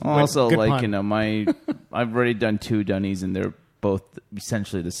 Dunny. No, Also, Good like pun. you know, I've already done 2 Dunnies, and they're both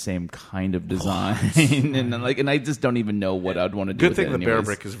essentially the same kind of design, and I just don't even know what I'd want to do. good with thing it the Bear anyways.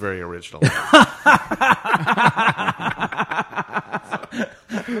 Brick is very original.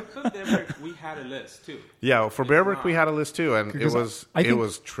 We had a list too. Yeah, for Bear Brick we had a list too, and it Because was I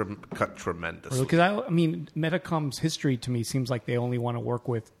think- cut tremendously. Because I mean, Metacom's history to me seems like they only want to work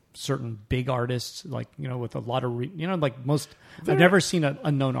with certain big artists, like with a lot of like most. I've never seen an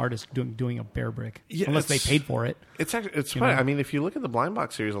unknown artist doing a Bear Brick Yeah, unless they it's- paid for it. It's actually funny. I mean, if you look at the Blind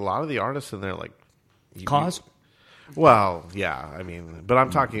Box series, a lot of the artists in there like Cause Well, yeah, I mean, but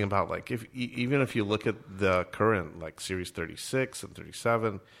I'm talking about like even if you look at the current like Series 36 and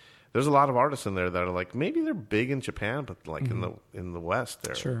 37, there's a lot of artists in there that are like maybe they're big in Japan, but like in the West,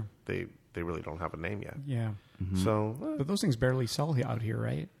 Sure. they really don't have a name yet. yeah, So but those things barely sell out here,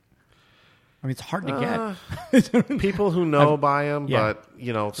 right? I mean, it's hard to get. people who know buy them, yeah. but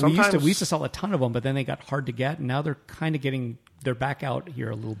you know, we sometimes used to sell a ton of them, but then they got hard to get, and now they're kind of getting they're back out here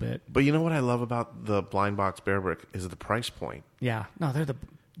a little bit. But you know what I love about the Blind Box Bear Brick is the price point. Yeah, no, they're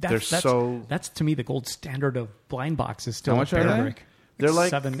They're so- that's to me the gold standard of blind box is still How much are Bear they? Brick. They're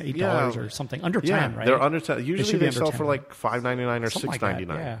like $7-8 or something under 10, right? They're under 10. Usually should be they under sell 10, for right? like $5.99 or Something like that, $6.99.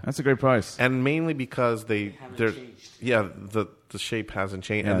 yeah. That's a great price. And mainly because they're changed. yeah, the shape hasn't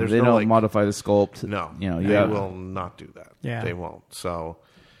changed, Yeah, and there's they no don't like modify the sculpt. no, you know, they yeah. will not do that. Yeah. They won't. So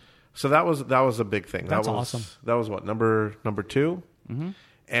that was a big thing. That's that was awesome. That was what number 2,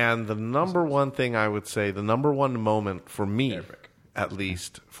 and the number one thing I would say, the number one moment for me, at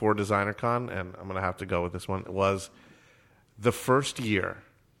least for DesignerCon, and I'm going to have to go with this one, was the first year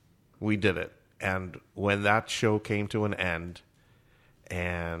we did it, and when that show came to an end,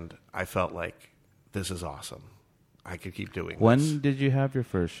 and I felt like this is awesome. I could keep doing this. When did you have your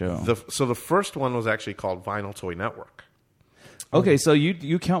first show? So the first one was actually called Vinyl Toy Network. Okay, so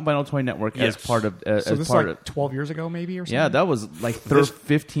you count Vinyl Toy Network as Yes. part of So as this is part like of 12 years ago, maybe, or something? yeah, that was like This-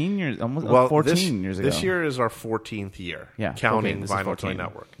 15 years, almost Well, 14 years ago. This year is our 14th year, yeah, counting okay, this is Vinyl 14. Toy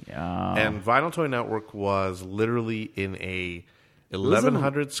Network. Yeah, And Vinyl Toy Network was literally in a was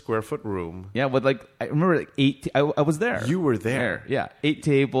 1,100 square foot room. yeah, with like I remember like 8. I was there. You were there. Yeah, 8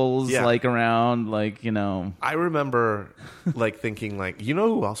 tables Yeah. like around like I remember like thinking like, you know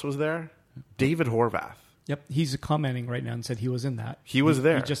who else was there? David Horvath. Yep, he's commenting right now and said he was in that. He was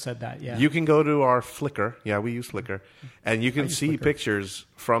there. He just said that, yeah. You can go to our Flickr. Yeah, we use Flickr. And you can use see Flickr. pictures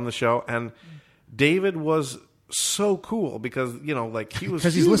from the show. And David was so cool because, you know, like he was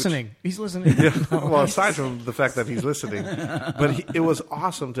Because he's huge. listening. He's listening. Well, aside from the fact that he's listening, but it was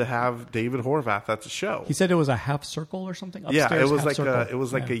awesome to have David Horvath at the show. He said it was a half circle or something. Yeah, Upstairs, it was half like circle. it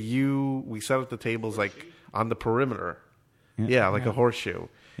was like Yeah. a U. We set up the tables like on the perimeter. Yeah, like a horseshoe.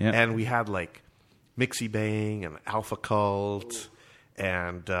 Yeah. And we had like Mixie Bang and Alpha Cult,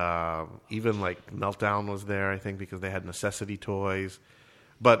 and even like Meltdown was there. I think because they had necessity toys.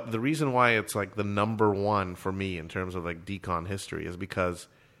 But the reason why it's like the number one for me in terms of like decon history is because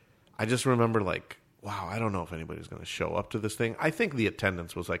I just remember like, wow, I don't know if anybody's going to show up to this thing. I think the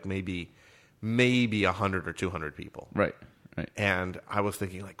attendance was like maybe 100 or 200 people. right. And I was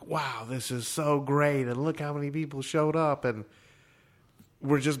thinking like, wow, this is so great. And look how many people showed up. And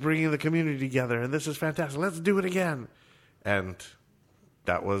we're just bringing the community together. And this is fantastic. Let's do it again. And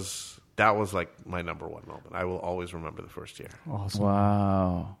that was like my number one moment. I will always remember the first year. Awesome.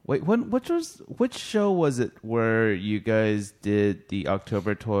 Wow. Wait, which show was it where you guys did the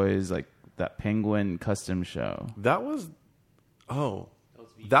October Toys, like that Penguin custom show? That was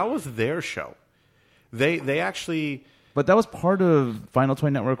their show. They actually... But that was part of Vinyl Toy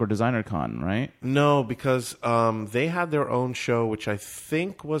Network or DesignerCon, right? No, because they had their own show, which I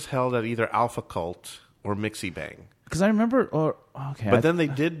think was held at either Alpha Cult or Mixie Bang. Because I remember, okay. But then they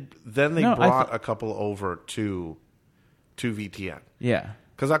did. Then they No, I brought thought- a couple over to VTN. yeah.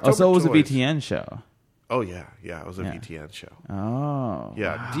 'Cause oh, October so it was a Toys- VTN show. Oh yeah, it was a Yeah. VTN show. Oh,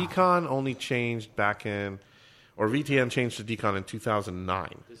 Yeah, Decon only changed back in or VTN changed to Decon in 2009.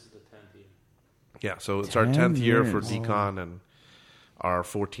 This is the 10th year. Yeah, so it's our 10 10th year for years. Decon and our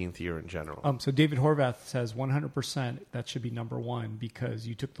 14th year in general. So David Horvath says 100% that should be number one because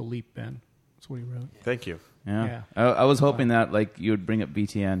you took the leap, Ben. That's what he wrote. Thank you. Yeah. I was hoping that like you would bring up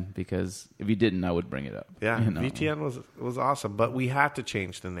VTN because if you didn't, I would bring it up. Yeah, you know? VTN was awesome, but we had to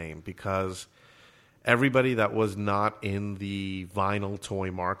change the name because everybody that was not in the vinyl toy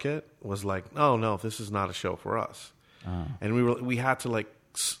market was like, "Oh no, this is not a show for us." And we had to like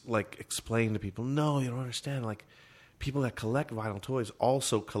explain to people, "No, you don't understand. Like people that collect vinyl toys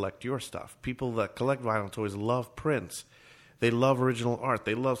also collect your stuff. People that collect vinyl toys love prints. They love original art.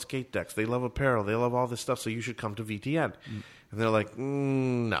 They love skate decks. They love apparel. They love all this stuff. So you should come to VTN." And they're like,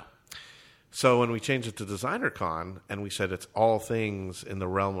 no. So when we changed it to DesignerCon and we said it's all things in the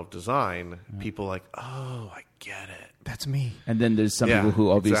realm of design, people like, oh, I get it. That's me. And then there's some Yeah, people who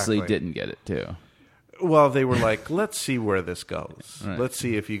obviously exactly. didn't get it too. Well, they were like, let's see where this goes. Right. Let's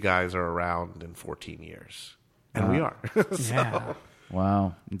see if you guys are around in 14 years. And we are. Yeah.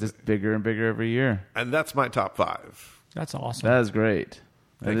 Wow, just bigger and bigger every year. And that's my top 5. That's awesome. That is great.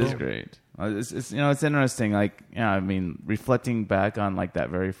 That Thank is you. great. It's it's interesting. Like I mean, reflecting back on like that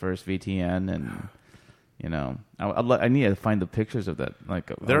very first VTN, and I need to find the pictures of that.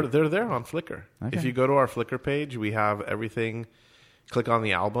 Like They're there on Flickr. Okay. If you go to our Flickr page, we have everything. Click on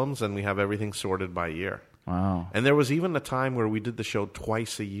the albums, and we have everything sorted by year. wow. And there was even a time where we did the show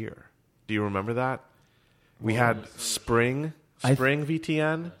twice a year. Do you remember that? We had spring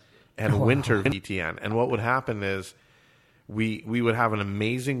VTN and winter VTN. And what would happen is we would have an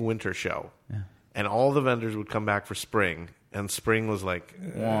amazing winter show, and all the vendors would come back for spring, and spring was like,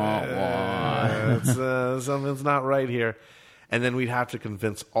 something's not right here. And then we'd have to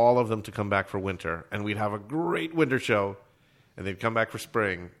convince all of them to come back for winter, and we'd have a great winter show, and they'd come back for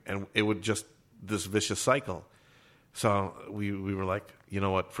spring, and it would just this vicious cycle. So we were like, you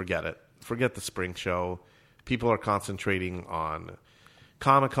know what, forget it. Forget the spring show. People are concentrating on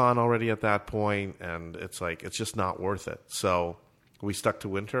Comic-Con already at that point, and it's like it's just not worth it. So we stuck to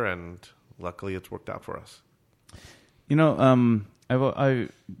winter, and luckily it's worked out for us. I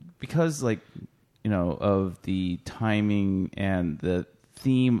because like of the timing and the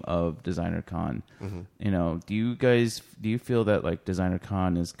theme of DesignerCon. Do you feel that like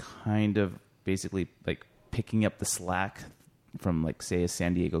DesignerCon is kind of basically like picking up the slack from like say a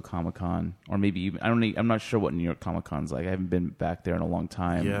San Diego Comic-Con, or maybe even I'm not sure what New York Comic-Con's like. I haven't been back there in a long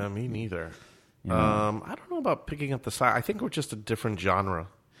time. Yeah, me neither. Yeah. I don't know about picking up the side. I think we're just a different genre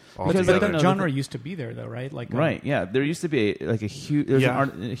But altogether. that genre used to be there, though, right? Like Right, yeah. There used to be a huge, a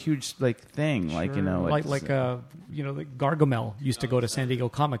huge like thing, like like Gargamel used to go to San Diego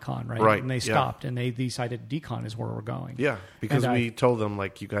Comic-Con, right? Right, And they yeah. stopped, and they decided Decon is where we're going. Yeah, because And we told them,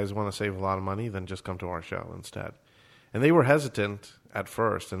 like, you guys want to save a lot of money, then just come to our show instead. And they were hesitant at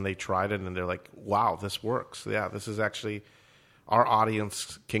first, and they tried it, and they're like, wow, this works. Yeah, this is actually, our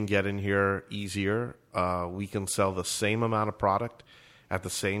audience can get in here easier. We can sell the same amount of product at the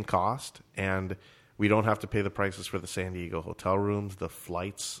same cost, and we don't have to pay the prices for the San Diego hotel rooms. The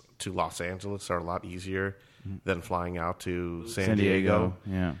flights to Los Angeles are a lot easier than flying out to San Diego.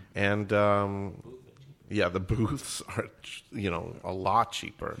 Yeah. And the booths are a lot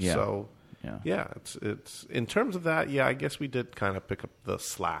cheaper. Yeah. So Yeah. it's in terms of that. Yeah, I guess we did kind of pick up the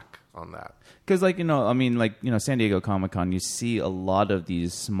slack on that. Because San Diego Comic-Con, you see a lot of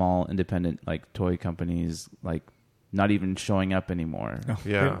these small independent like toy companies like not even showing up anymore.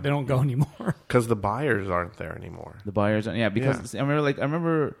 Yeah, They don't go anymore. because the buyers aren't there anymore. The buyers, because I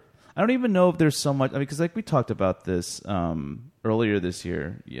remember. I don't even know if there's so much. I mean, because like we talked about this earlier this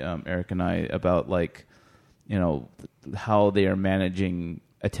year, Eric and I, about like how they are managing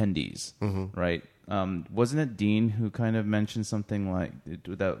attendees, right? Wasn't it Dean who kind of mentioned something like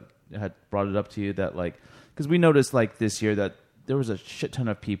that had brought it up to you that like because we noticed like this year that there was a shit ton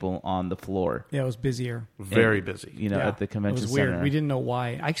of people on the floor. Yeah, it was busier. Very busy. At the convention It was weird. center. We didn't know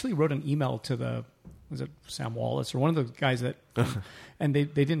why. I actually wrote an email to was it Sam Wallace or one of the guys that, and they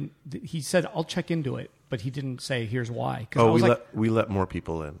didn't. He said I'll check into it, but he didn't say here's why. Oh, we let more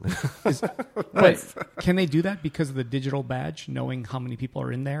people in. Wait, can they do that because of the digital badge, knowing how many people are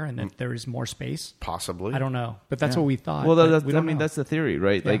in there and that there is more space? Possibly. I don't know, but that's what we thought. Well, but we don't know. that's the theory,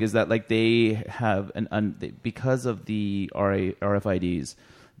 right? Like, Yeah. is that like they have because of the RFIDs,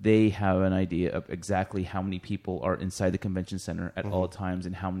 they have an idea of exactly how many people are inside the convention center at all times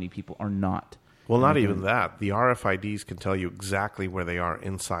and how many people are not. Well, not even that. The RFIDs can tell you exactly where they are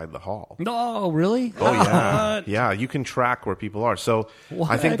inside the hall. No, really? Oh yeah, yeah. You can track where people are. So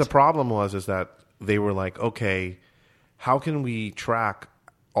I think What? the problem is that they were like, okay, how can we track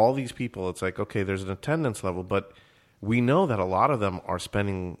all these people, it's like, okay, there's an attendance level, but we know that a lot of them are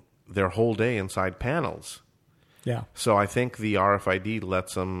spending their whole day inside panels. Yeah. So I think the RFID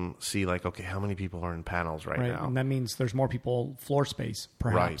lets them see, like, okay, how many people are in panels right now? And that means there's more people floor space,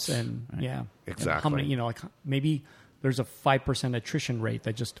 perhaps. Right. And yeah, Exactly. And how many? Like maybe there's a 5% attrition rate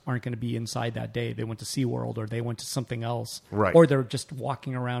that just aren't going to be inside that day. They went to SeaWorld or they went to something else, Right. Or they're just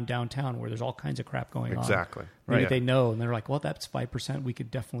walking around downtown where there's all kinds of crap going on. Exactly. Maybe Right. they know and they're like, well, that's 5%. We could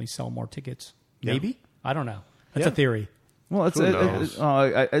definitely sell more tickets. Yeah. Maybe. I don't know. That's Yeah. a theory. Well, Who knows?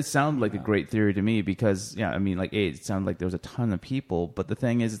 it sounded like a great theory to me because, yeah, I mean, like, it sounded like there was a ton of people. But the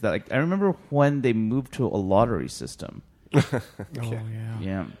thing is that, like, I remember when they moved to a lottery system. Oh yeah.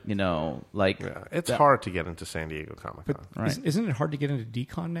 Yeah, you know, like, Yeah, it's that- hard to get into San Diego Comic-Con. right? Isn't it hard to get into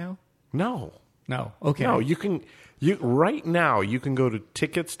Decon now? No. No. Okay. No, you right now you can go to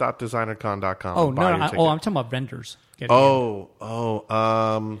tickets.designercon.com. Oh and no. buy your I'm ticket. talking about vendors. getting in. Oh,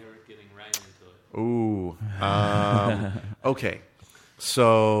 You're getting right into it. okay.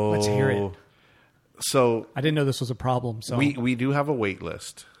 So Let's hear it. So I didn't know this was a problem. So we do have a wait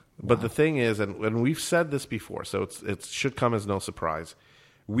list. But the thing is, and we've said this before, so it should come as no surprise.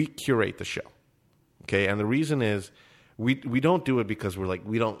 We curate the show, okay? And the reason is we don't do it because we're like,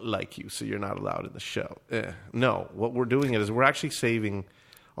 we don't like you, so you're not allowed in the show. No, what we're doing is we're actually saving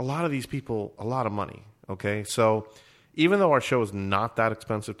a lot of these people a lot of money, okay? So even though our show is not that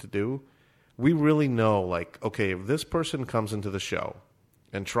expensive to do, we really know, like, okay, if this person comes into the show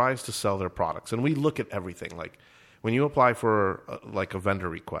and tries to sell their products, and we look at everything, like, when you apply for like a vendor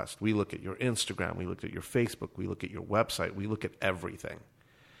request, we look at your Instagram, we look at your Facebook, we look at your website, we look at everything.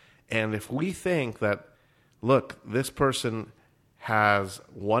 And if we think that, look, this person has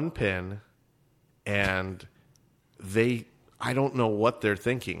one pin and I don't know what they're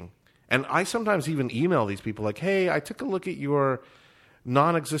thinking. And I sometimes even email these people like, hey, I took a look at your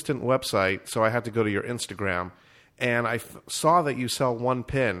non-existent website, so I had to go to your Instagram, and I saw that you sell one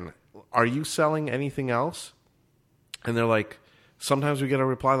pin. Are you selling anything else? And they're like, sometimes we get a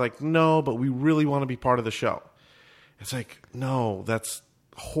reply like, no, but we really want to be part of the show. It's like, no, that's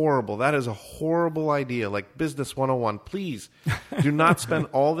horrible. That is a horrible idea. Like Business 101, please do not spend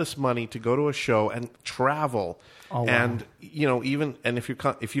all this money to go to a show and travel. Oh, wow. And, you know, and if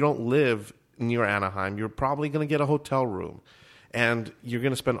you don't live near Anaheim, you're probably going to get a hotel room. And you're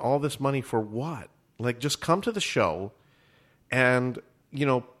going to spend all this money for what? Like, just come to the show and, you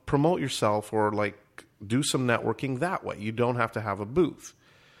know, promote yourself or, like, do some networking that way. You don't have to have a booth.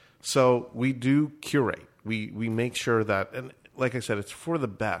 So we do curate. We make sure that, and like I said, it's for the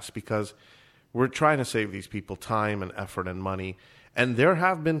best because we're trying to save these people time and effort and money. And there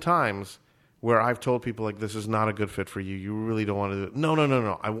have been times where I've told people, like, this is not a good fit for you. You really don't want to do it. No.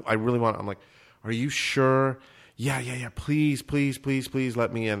 I really want it. I'm like, are you sure? Yeah. Please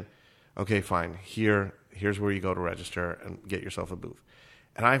let me in. Okay, fine. Here's where you go to register and get yourself a booth.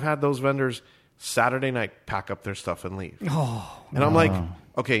 And I've had those vendors Saturday night pack up their stuff and leave. And I'm like,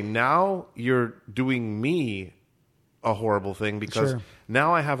 okay, now you're doing me a horrible thing because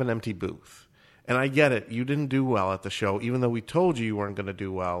now I have an empty booth. And I get it. You didn't do well at the show, even though we told you weren't going to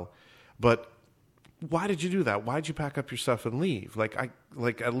do well. But why did you do that? Why did you pack up your stuff and leave? Like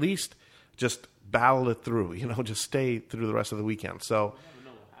at least just battle it through, you know, just stay through the rest of the weekend. So You never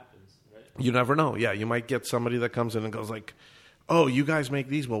know what happens, right? you never know. Yeah, you might get somebody that comes in and goes like, oh, you guys make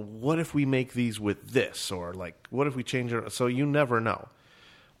these? Well, what if we make these with this? Or like, what if we change it? So you never know.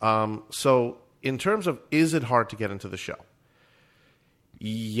 So in terms of, is it hard to get into the show?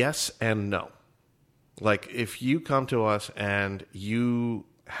 Yes and no. Like, if you come to us and you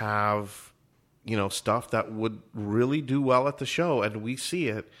have, you know, stuff that would really do well at the show and we see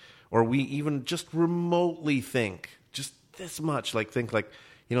it, or we even just remotely think just this much, like think like,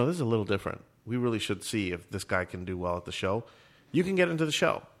 you know, this is a little different. We really should see if this guy can do well at the show. You can get into the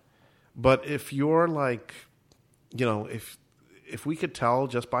show. But if you're like, you know, if we could tell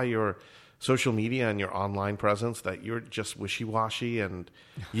just by your social media and your online presence that you're just wishy-washy and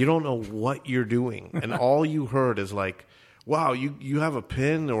you don't know what you're doing, and all you heard is like, wow, you have a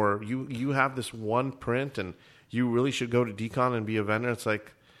pin, or you have this one print and you really should go to Decon and be a vendor. It's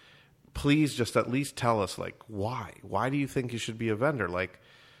like, please just at least tell us, like, why? Why do you think you should be a vendor? Like,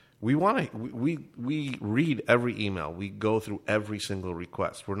 we read every email. We go through every single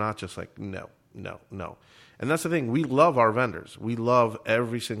request. We're not just like, no. And that's the thing. We love our vendors. We love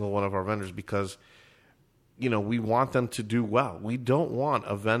every single one of our vendors because, you know, we want them to do well. We don't want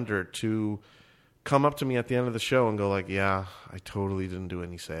a vendor to come up to me at the end of the show and go like, yeah, I totally didn't do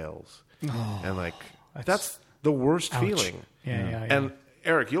any sales. And like, that's the worst feeling. Yeah. And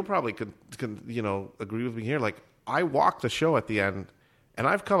Eric, you'll probably can, you know, agree with me here. Like, I walk the show at the end And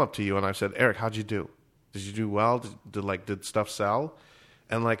I've come up to you and I've said, Eric, how'd you do? Did you do well? Did stuff sell?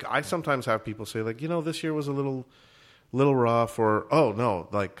 And like, I sometimes have people say like, this year was a little rough, or, oh no,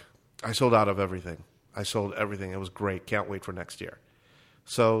 like I sold out of everything. I sold everything. It was great. Can't wait for next year.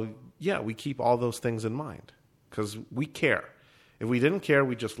 So yeah, we keep all those things in mind because we care. If we didn't care,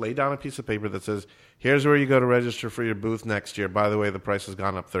 we just lay down a piece of paper that says, here's where you go to register for your booth next year. By the way, the price has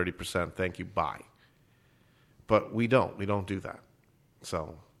gone up 30%. Thank you. Bye. But we don't. We don't do that.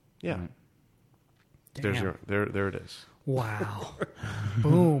 So yeah. Damn. There's there it is. Wow.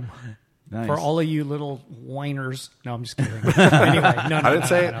 Boom. Nice. For all of you little whiners. No, I'm just kidding. Anyway, no, I didn't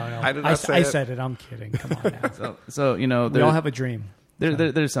say it. no. I did not say I it. said it. I'm kidding. Come on now. So We all have a dream.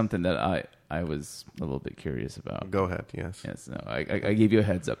 there's something that I was a little bit curious about. Go ahead. Yes. Yes, no, I gave you a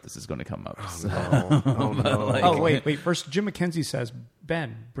heads up. This is going to come up. So. Oh no. Oh, wait. First, Jim McKenzie says,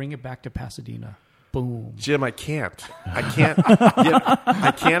 Ben, bring it back to Pasadena. Boom. Jim, I can't.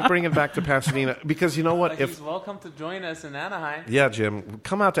 I can't bring it back to Pasadena because you know what? But he's welcome to join us in Anaheim. Yeah, Jim,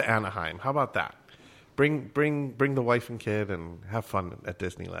 come out to Anaheim. How about that? Bring the wife and kid and have fun at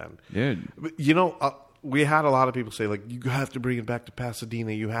Disneyland. Dude. We had a lot of people say like, you have to bring it back to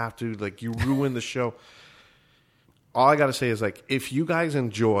Pasadena. You have to, like, you ruin the show. All I got to say is like, if you guys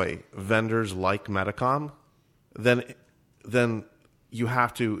enjoy vendors like Metacom, then you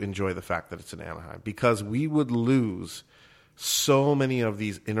have to enjoy the fact that it's in Anaheim because we would lose so many of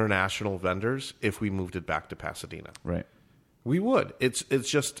these international vendors if we moved it back to Pasadena. Right. We would. It's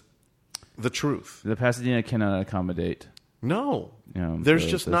just the truth. The Pasadena cannot accommodate. No. There's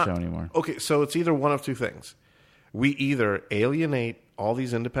just the not show anymore. Okay, so it's either one of two things. We either alienate all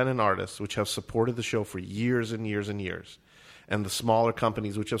these independent artists which have supported the show for years and years and years, and the smaller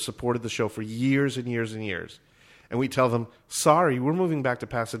companies which have supported the show for years and years and years. And we tell them, sorry, we're moving back to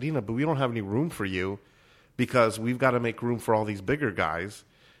Pasadena, but we don't have any room for you because we've got to make room for all these bigger guys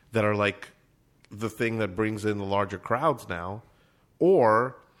that are like the thing that brings in the larger crowds now.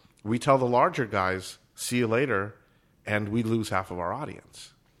 Or we tell the larger guys, see you later, and we lose half of our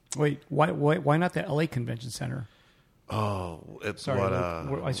audience. Wait, why not the LA Convention Center? Oh, it's Sorry, what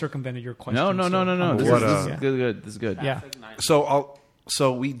I circumvented your question. No. This is good. This is good. Yeah.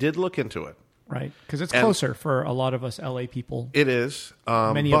 So we did look into it. Right, because it's closer for a lot of us LA people. It is.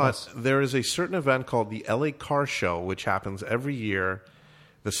 Many of but us. there is a certain event called the LA Car Show, which happens every year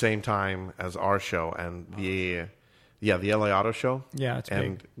the same time as our show. And the LA Auto Show. Yeah, it's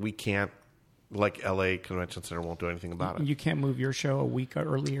and big. we can't, like LA Convention Center won't do anything about it. You can't move your show a week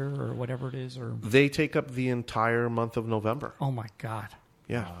earlier or whatever it is? Or They take up the entire month of November. oh, my God.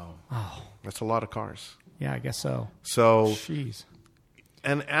 Yeah. Oh, That's a lot of cars. yeah, I guess so. So, Jeez.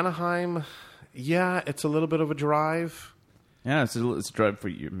 and Anaheim, yeah, it's a little bit of a drive. Yeah, it's a drive for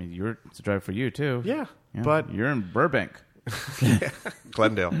you. I mean, it's a drive for you too. Yeah, but you're in Burbank,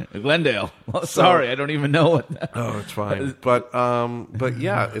 Glendale. Glendale. Well, sorry, I don't even know what that. Oh, it's fine. But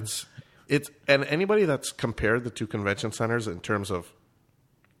yeah, it's and anybody that's compared the two convention centers in terms of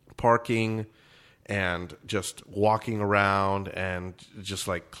parking and just walking around and just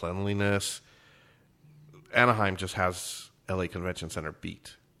like cleanliness, Anaheim just has LA Convention Center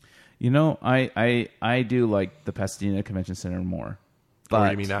beat. I do like the Pasadena Convention Center more. But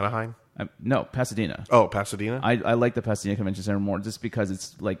Or you mean Anaheim? No, Pasadena. Oh, Pasadena? I like the Pasadena Convention Center more just because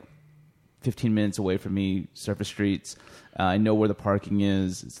it's like 15 minutes away from me, surface streets. I know where the parking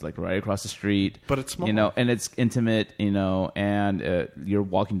is. It's like right across the street. But it's small. And it's intimate, and you're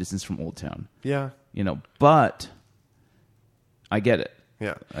walking distance from Old Town. Yeah. But I get it.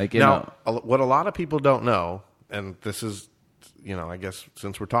 Yeah. Like, now, what a lot of people don't know, and this is, I guess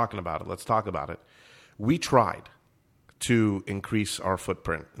since we're talking about it, let's talk about it. We tried to increase our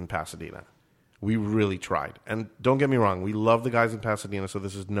footprint in Pasadena. We really tried. And don't get me wrong, we love the guys in Pasadena, so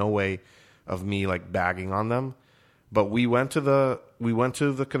this is no way of me like bagging on them. But we went to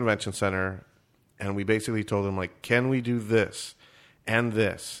the convention center and we basically told them like, can we do this and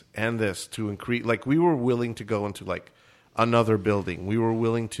this and this to increase, like we were willing to go into like another building. We were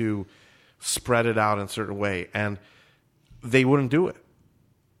willing to spread it out in a certain way, and they wouldn't do it.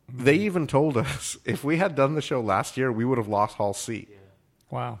 They even told us if we had done the show last year, we would have lost Hall C. Yeah.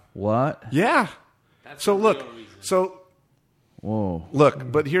 Wow. What? Yeah. That's So the look, real reason. so Whoa.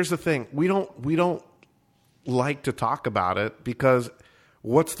 look, but here's the thing. We don't like to talk about it because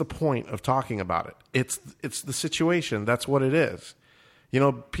what's the point of talking about it? It's the situation. That's what it is.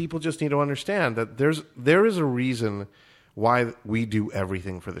 People just need to understand that there is a reason why we do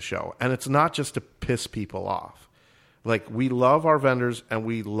everything for the show. And it's not just to piss people off. Like, we love our vendors and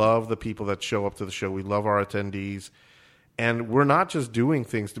we love the people that show up to the show. We love our attendees. And we're not just doing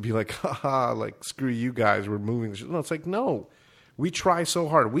things to be like, haha, like, screw you guys, we're moving the show. No, it's like, no. We try so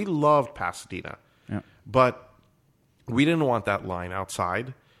hard. We loved Pasadena. Yeah. But we didn't want that line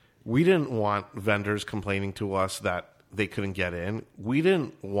outside. We didn't want vendors complaining to us that they couldn't get in. We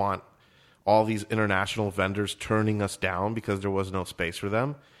didn't want all these international vendors turning us down because there was no space for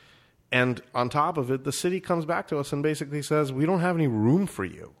them. And on top of it, the city comes back to us and basically says, we don't have any room for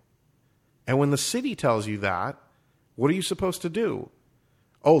you. And when the city tells you that, what are you supposed to do?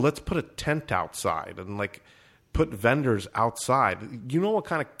 Oh, let's put a tent outside and like put vendors outside. You know what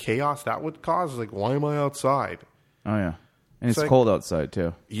kind of chaos that would cause? Like, why am I outside? Oh yeah, and it's like- cold outside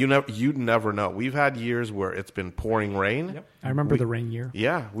too. You'd never know. We've had years where it's been pouring rain. Yep. I remember the rain year.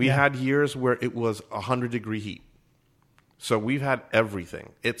 Yeah, we had years where it was 100-degree heat. So we've had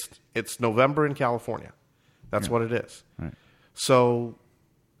everything. It's November in California. That's what it is. Right. So,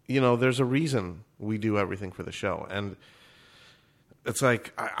 there's a reason we do everything for the show. And it's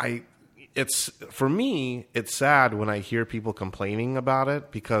like it's for me, it's sad when I hear people complaining about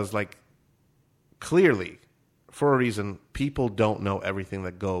it because like clearly for a reason, people don't know everything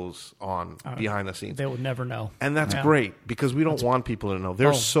that goes on behind the scenes. They will never know. And that's great because we don't want people to know.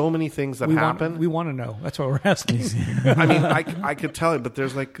 There's so many things that happen. We want to know. That's what we're asking. I mean, I could tell you, but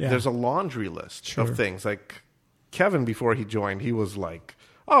there's there's a laundry list of things. Like Kevin, before he joined, he was like,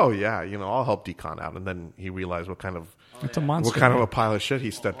 "Oh yeah, I'll help Decon out," and then he realized what kind of It's a monster. what kind of a pile of shit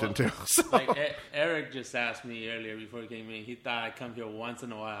he stepped into. So, Like Eric just asked me earlier before he came in. He thought I'd come here once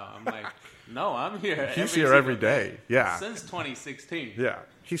in a while. I'm like, no, I'm here. he's here every day. Yeah, Since 2016. yeah,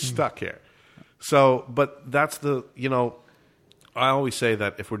 he's stuck here. So, but that's I always say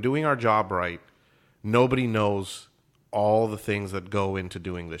that if we're doing our job right, nobody knows all the things that go into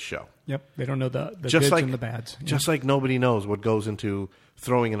doing this show. Yep. They don't know the Just goods like and the bads. Just like nobody knows what goes into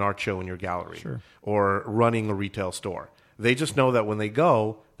throwing an art show in your gallery Sure. or running a retail store. They just know that when they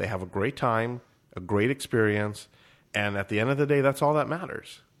go, they have a great time, a great experience, and at the end of the day, that's all that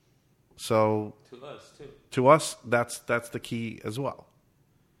matters. So To us, too. to us, that's the key as well.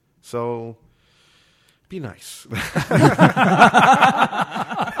 So be nice.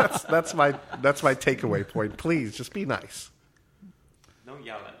 that's my takeaway point. Please just be nice. Don't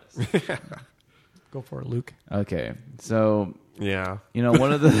yell at us. Go for it, Luke. Okay, so Yeah.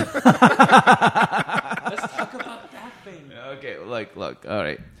 one of the Let's talk about that thing. okay, look, all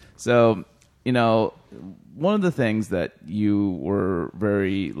right. So one of the things that you were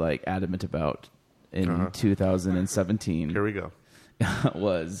very adamant about in 2017 Here we go.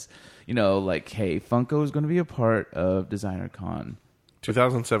 was hey, Funko is going to be a part of Designer Con.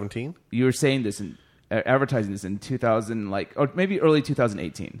 2017? You were saying this in advertising this in 2000 or maybe early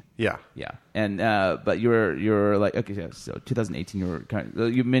 2018. Yeah. Yeah, and but you're like, okay, yeah, so 2018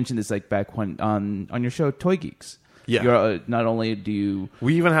 you mentioned this back when on your show Toy Geeks. Yeah. You're not only do you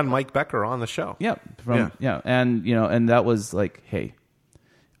We even had Mike Becker on the show. and and that was like, hey,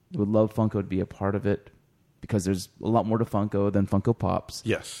 we would love Funko to be a part of it because there's a lot more to Funko than Funko Pops.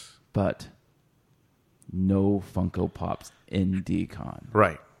 Yes. But no Funko Pops in Decon.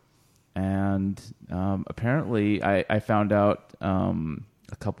 Right. And apparently I found out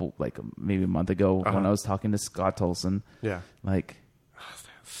a couple, maybe a month ago when I was talking to Scott Tolson. Yeah.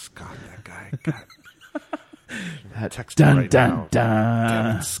 Scott, that guy. God. Text him right now.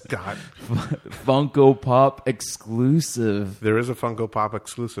 Damn it, Scott. Funko Pop exclusive. There is a Funko Pop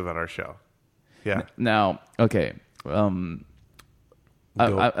exclusive at our show. Yeah. Now, okay.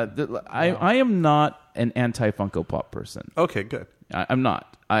 I am not an anti Funko Pop person. Okay, good. I'm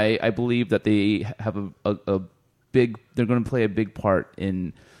not. I believe that they have a big. They're going to play a big part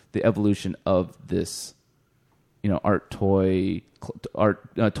in the evolution of this, toy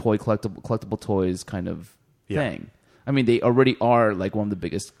collectible toys kind of thing. I mean, they already are one of the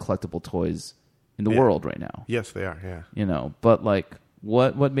biggest collectible toys in the world right now. Yes, they are. Yeah. But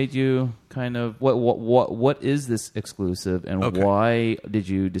what made you kind of what is this exclusive, and why did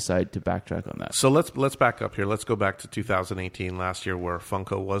you decide to backtrack on that? So let's back up here. Let's go back to 2018, last year, where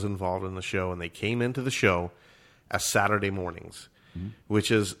Funko was involved in the show, and they came into the show as Saturday mornings,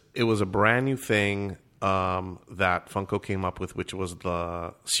 it was a brand new thing that Funko came up with, which was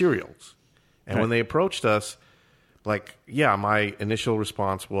the cereals. And when they approached us, my initial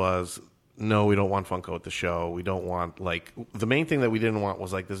response was, no, we don't want Funko at the show. We don't want, the main thing that we didn't want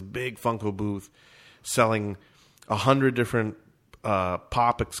was, this big Funko booth selling 100 different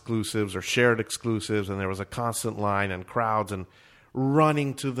pop exclusives or shared exclusives, and there was a constant line and crowds and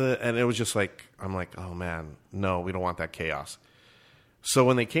running and it was just I'm like, oh, man, no, we don't want that chaos. So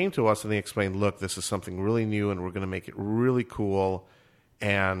when they came to us and they explained, look, this is something really new, and we're going to make it really cool,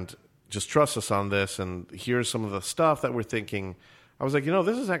 and just trust us on this, and here's some of the stuff that we're thinking. I was like,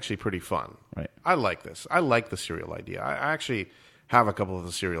 this is actually pretty fun. Right. I like this. I like the cereal idea. I actually have a couple of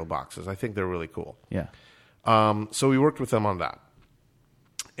the cereal boxes. I think they're really cool. Yeah. So we worked with them on that.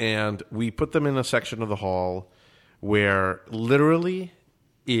 And we put them in a section of the hall where literally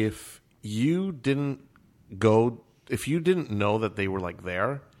if you didn't know that they were like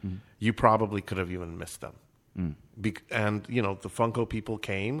there, you probably could have even missed them. And, you know, the Funko people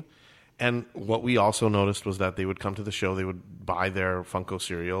came. And what we also noticed was that they would come to the show, they would buy their Funko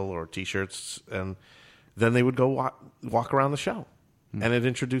cereal or T-shirts, and then they would go walk around the show. And it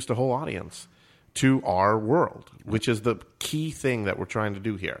introduced a whole audience to our world, which is the key thing that we're trying to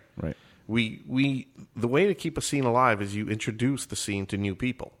do here. Right. The way to keep a scene alive is you introduce the scene to new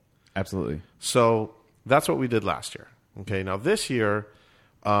people. Absolutely. So that's what we did last year. Okay, now this year,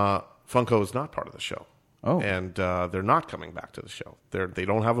 Funko is not part of the show. Oh. And they're not coming back to the show. They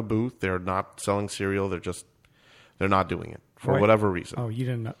don't have a booth. They're not selling cereal. They're not doing it for whatever reason. Oh, you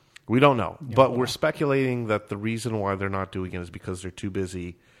didn't know. We don't know. Yeah, but wow. we're speculating that the reason why they're not doing it is because they're too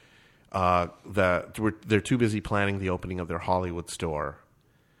busy. They're too busy planning the opening of their Hollywood store,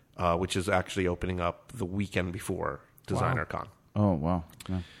 which is actually opening up the weekend before Designer Con. Oh, wow.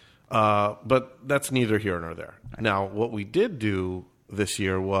 Yeah. But that's neither here nor there. Now, what we did do this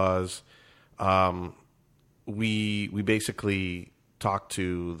year was we basically talked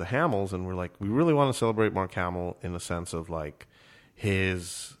to the Hamills, and we're like, we really want to celebrate Mark Hamill in the sense of like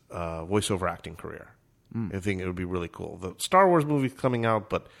his voiceover acting career. I think it would be really cool. The Star Wars movie's coming out,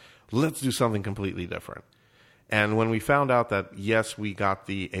 but let's do something completely different. And when we found out that, yes, we got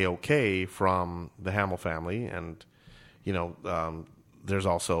the AOK from the Hamill family, and, you know, there's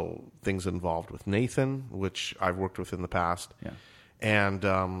also things involved with Nathan, which I've worked with in the past. Yeah.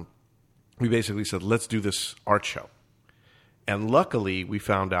 And we basically said, let's do this art show. And luckily, we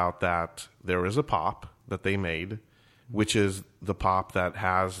found out that there is a pop that they made, which is the pop that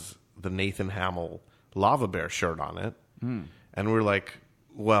has the Nathan Hamill Lava Bear shirt on it. And we're like,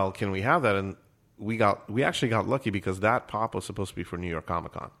 well, can we have that? And we actually got lucky because that pop was supposed to be for New York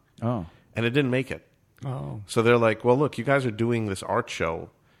Comic Con. Oh. And it didn't make it. Oh. So they're like, well, look, you guys are doing this art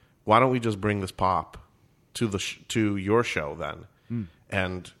show. Why don't we just bring this pop to to your show then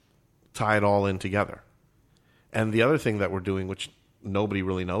and tie it all in together? And the other thing that we're doing, which nobody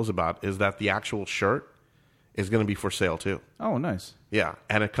really knows about, is that the actual shirt is going to be for sale too. Oh, nice. Yeah,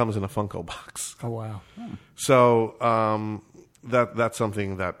 and it comes in a Funko box. Oh, wow. So that's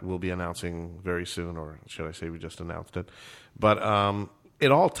something that we'll be announcing very soon, or should I say we just announced it. But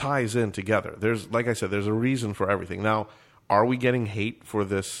it all ties in together. Like I said, there's a reason for everything. Now, are we getting hate for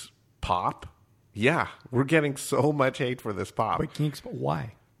this pop? Yeah, we're getting so much hate for this pop. Wait, can you explain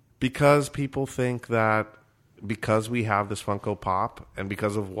why? Because people think that because we have this Funko Pop and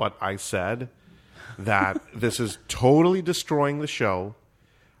because of what I said, that this is totally destroying the show.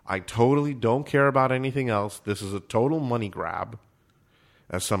 I totally don't care about anything else. This is a total money grab,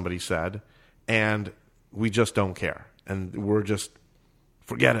 as somebody said, and we just don't care. And we're just,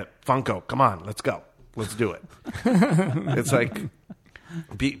 forget it. Funko, come on, let's go. Let's do it. It's like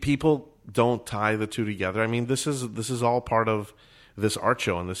people don't tie the two together. I mean, this is all part of this art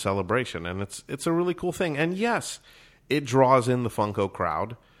show and this celebration, and it's a really cool thing. And yes, it draws in the Funko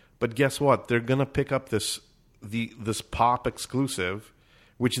crowd, but guess what? They're gonna pick up this pop exclusive,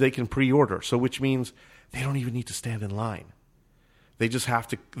 which they can pre-order. So which means they don't even need to stand in line. They just have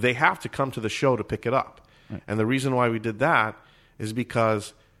to come to the show to pick it up. Right. And the reason why we did that is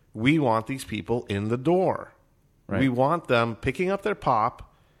because we want these people in the door. Right. We want them picking up their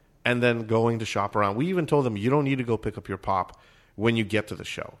pop and then going to shop around. We even told them, you don't need to go pick up your pop when you get to the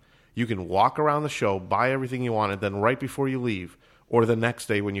show. You can walk around the show, buy everything you want, and then right before you leave, or the next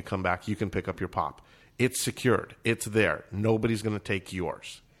day when you come back, you can pick up your pop. It's secured. It's there. Nobody's going to take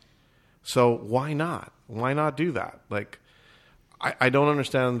yours. So why not? Why not do that? Like, I don't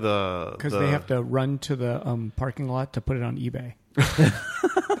understand because they have to run to the parking lot to put it on eBay.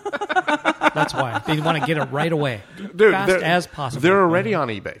 That's why they want to get it right away, dude, fast as possible. They're already on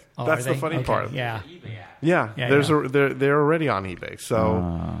eBay. Oh, that's the funny part. Yeah, they're already on eBay.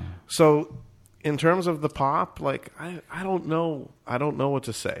 So in terms of the pop, like I don't know what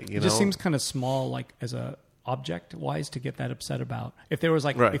to say. It just seems kind of small, like as a object wise, to get that upset about. If there was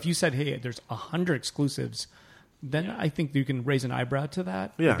if you said, hey, there's 100 exclusives, then I think you can raise an eyebrow to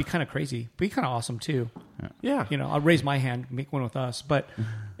that. Yeah. It'd be kind of crazy. Be kind of awesome too. Yeah. You know, I'll raise my hand, make one with us. But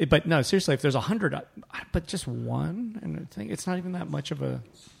no, seriously, if there's 100, but just one, and I think it's not even that much of a,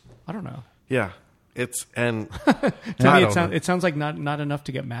 I don't know. Yeah. It's, and to me, it sounds like not enough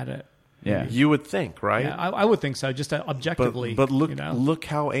to get mad at. Yeah. You would think, right? Yeah, I would think so, just objectively. But look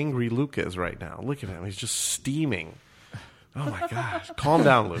how angry Luke is right now. Look at him. He's just steaming. Oh my gosh! Calm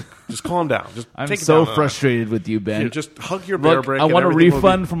down, Luke. Just calm down. Just I'm take it so down a notch. frustrated with you, Ben. Here, just hug your bear Look, brick. I and want a everything will be-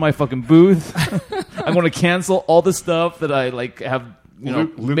 refund from my fucking booth. I want to cancel all the stuff that I have.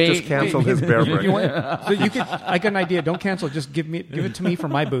 Luke made. just canceled his bear brick. You want, so you could. I got an idea. Don't cancel. Just give it to me for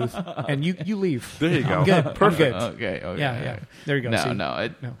my booth, and you leave. There you go. I'm good. Perfect. I'm good. Okay. Yeah. There you go. No, See? no.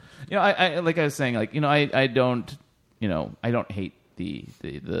 No. I like I was saying, like I don't, I don't hate the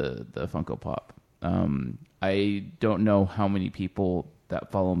Funko Pop. I don't know how many people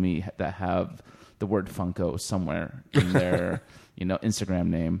that follow me that have the word Funko somewhere in their Instagram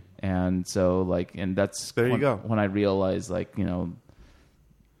name, and so and that's There you when, go. when I realized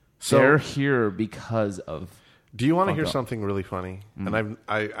So- they're here because of. Do you want to hear Funko. something really funny? And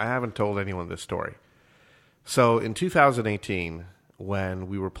I haven't told anyone this story. So in 2018, when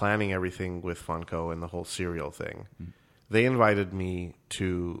we were planning everything with Funko and the whole cereal thing, they invited me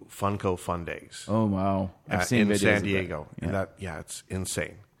to Funko Fun Days Oh wow! I've seen in videos San of that. Diego. Yeah. And it's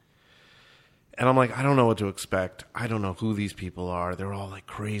insane. And I'm like, I don't know what to expect. I don't know who these people are. They're all like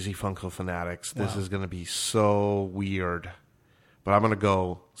crazy Funko fanatics. This is going to be so weird. But I'm going to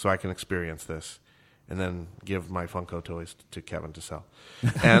go so I can experience this and then give my Funko toys to Kevin to sell.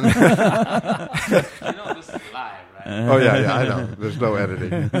 And You know, this is live, right? oh, yeah, I know. There's no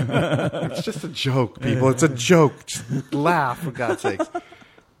editing. It's just a joke, people. It's a joke. Just laugh, for God's sakes.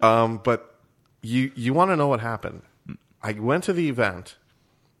 But you want to know what happened. I went to the event,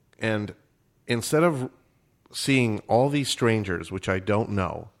 and instead of seeing all these strangers, which I don't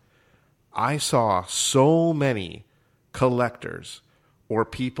know, I saw so many collectors or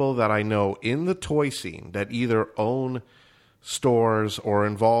people that I know in the toy scene that either own stores or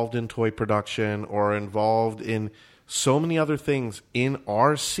involved in toy production or involved in so many other things in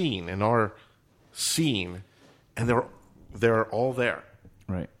our scene, and they're all there.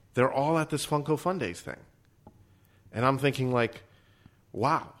 Right. They're all at this Funko Fun Days thing. And I'm thinking like,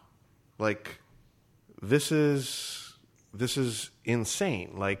 wow, like this is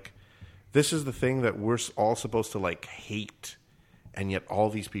insane. Like this is the thing that we're all supposed to like hate, and yet all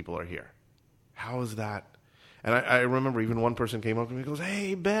these people are here. How is that? And I remember even one person came up to me and goes,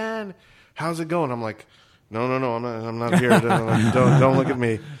 "Hey Ben, how's it going?" I'm like, No, I'm not here. Don't look at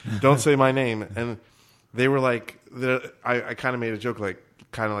me. Don't say my name. And they were like, I kind of made a joke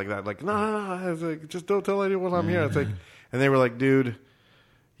kind of like that, like no. I was like, just don't tell anyone I'm here. It's like, and they were like, dude,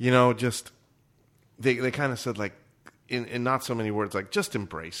 just they kind of said like in not so many words, like just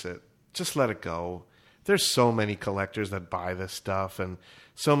embrace it, just let it go. There's so many collectors that buy this stuff, and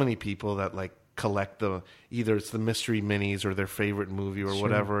so many people that like collect either it's the mystery minis or their favorite movie or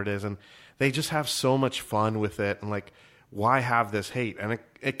whatever it is, and they just have so much fun with it. And like, why have this hate? And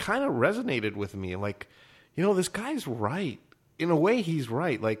it kind of resonated with me. Like, this guy's right. In a way, he's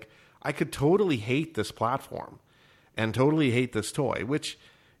right. Like, I could totally hate this platform and totally hate this toy, which,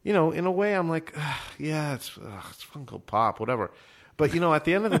 in a way, I'm like, yeah, it's Funko Pop, whatever. But, at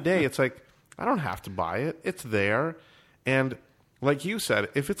the end of the day, it's like, I don't have to buy it. It's there. And like you said,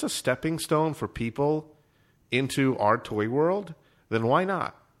 if it's a stepping stone for people into our toy world, then why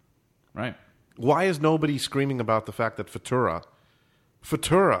not? Right. Why is nobody screaming about the fact that Futura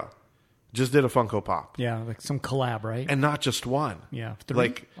just did a Funko Pop? Yeah, like some collab, right? And not just one. Yeah, three?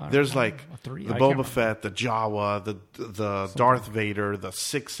 Like there's like Three? the I can't Boba Fett, the Jawa, the Darth Vader, the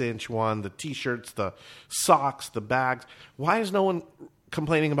 6-inch one, the T-shirts, the socks, the bags. Why is no one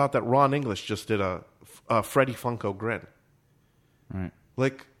complaining about that? Ron English just did a Freddy Funko grin. Right.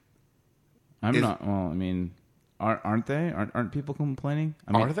 Like, I'm not. Well, I mean, aren't they? Aren't people complaining?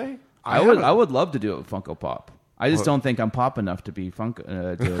 I mean, are they? I would love to do a Funko Pop. I just don't think I'm pop enough to be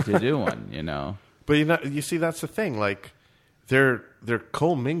Funko to do one. But you see, that's the thing. Like, they're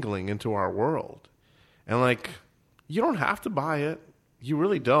commingling into our world, and like, you don't have to buy it. You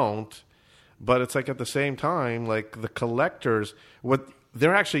really don't. But it's like at the same time, like the collectors, what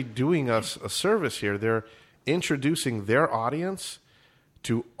they're actually doing us a service here. They're introducing their audience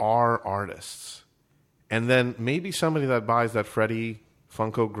to our artists, and then maybe somebody that buys that Freddy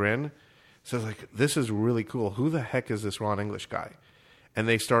Funko grin says like, this is really cool. Who the heck is this Ron English guy? And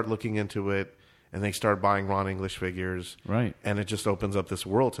they start looking into it, and they start buying Ron English figures. Right. And it just opens up this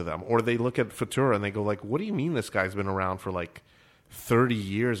world to them. Or they look at Futura and they go like, what do you mean this guy's been around for like 30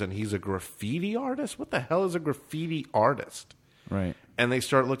 years and he's a graffiti artist? What the hell is a graffiti artist? Right. And they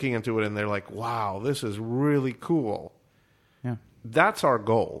start looking into it and they're like, wow, this is really cool. Yeah. That's our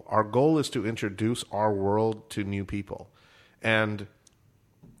goal. Our goal is to introduce our world to new people. And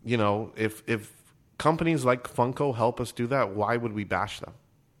if companies like Funko help us do that, why would we bash them?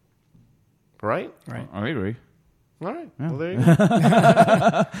 Right? Right. I agree. All right. Well, there you go.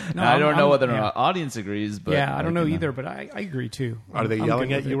 I don't know whether or yeah. not audience agrees, but Yeah, I don't know you either, but I agree too. Are they I'm yelling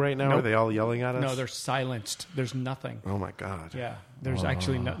good at with you it. right now? Nope. Are they all yelling at us? No, they're silenced. There's nothing. Oh, my God. Yeah, there's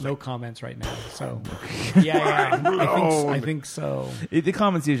actually no comments right now. So, yeah, I think so. The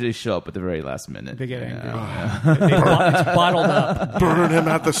comments usually show up at the very last minute. They get angry. Yeah. It's bottled up. Burn him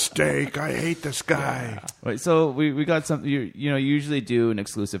at the stake. I hate this guy. Right, so we got something. You usually do an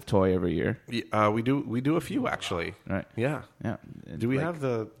exclusive toy every year, Yeah, we do a few, actually. right? Yeah. Yeah. Do we Like- have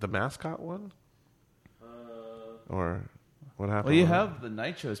the mascot one? Or what happened? Well, you with it? have the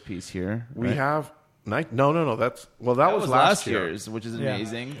Nitros piece here. We right? have No. That was last year. year's, which is Yeah.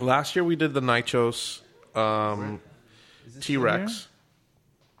 amazing. Last year we did the Nichos Is this T-Rex.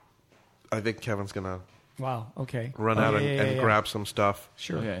 I think Kevin's gonna Wow. Okay. run Oh, out yeah, and yeah. grab some stuff.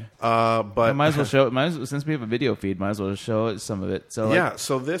 Sure. Okay. But I might as well show. Since we have a video feed, might as well show it, some of it. So like, yeah.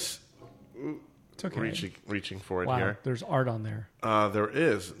 So this It's okay. reaching for it Wow. here. There's art on there. There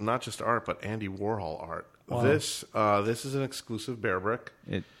is not just art, but Andy Warhol art. Wow. This is an exclusive bear brick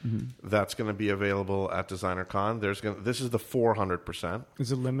it, that's going to be available at DesignerCon. This is the 400%.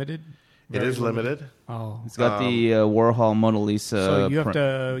 Is it limited? It Very is limited. Oh. it's got the Warhol Mona Lisa. So you have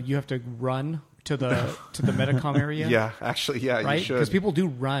print. to run to the Metacom area. Yeah, actually, yeah, Right. you should. Because people do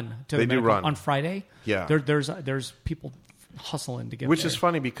run to They the do Metacom run. on Friday. Yeah. There's people hustling to get Which there. is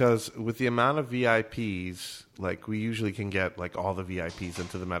funny because with the amount of VIPs, like we usually can get like all the VIPs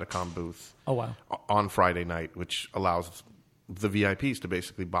into the Metacom booth Oh wow. on Friday night, which allows the VIPs to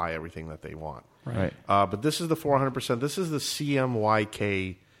basically buy everything that they want. Right. But this is the 400%. This is the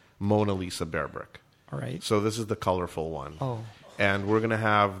CMYK Mona Lisa bear brick. All right. So this is the colorful one. Oh. And we're going to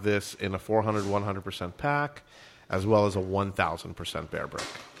have this in a 100% pack, as well as a 1,000% bear brick.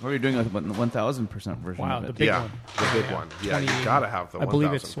 What are you doing with 1,000% version Wow, of the it? big yeah, one. the big one. Yeah, you 28 got to have the 1,000%. I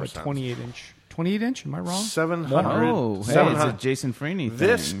believe it's what 28 inch. 28 inch? Am I wrong? 700. Oh, hey, it's a 700. Jason Freeney thing.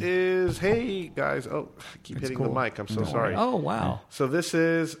 This is, hey guys. Oh, I keep hitting cool. the mic. I'm so sorry. Oh wow. So this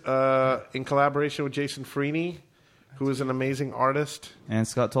is in collaboration with Jason Freeney, who is an amazing artist, and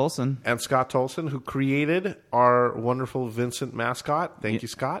Scott Tolson. and Scott Tolson, who created our wonderful Vincent mascot. Thank you,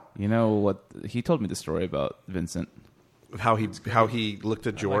 Scott. You know what? He told me the story about Vincent. How he looked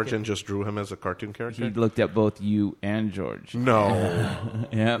at George and just drew him as a cartoon character. He looked at both you and George. No.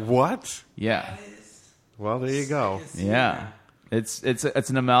 Yeah. What? Yeah. Well, there you go. Yeah. It's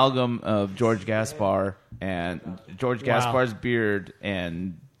an amalgam of George Gaspar and George Wow. Gaspar's beard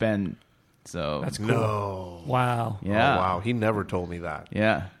and Ben. So That's cool. No. Wow. yeah. Oh, wow. He never told me that.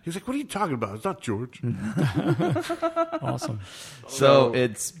 Yeah. He was like, "What are you talking about? It's not George." Awesome. So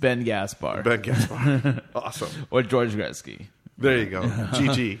it's Ben Gaspar Ben Gaspar. Awesome. or George Gretzky. There you go.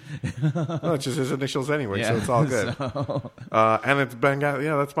 GG. Well, it's just his initials anyway, so Yeah. it's all good. And it's Ben Gaspar.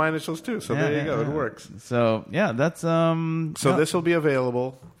 Yeah, that's my initials too. So there you go. It works. So yeah, that's So yeah. this will be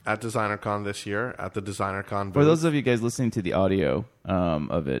available at DesignerCon this year at the DesignerCon booth. For those of you guys listening to the audio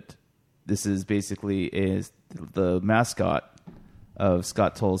of it, this is basically the mascot of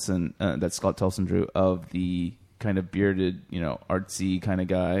Scott Tolson that Scott Tolson drew of the kind of bearded, artsy kind of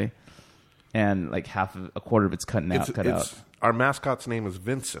guy, and like a quarter of it's cut out. Our mascot's name is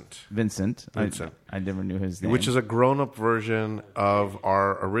Vincent, Vincent. Vincent. I never knew his name. which is a grown-up version of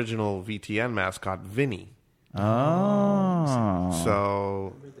our original VTN mascot, Vinny. Oh.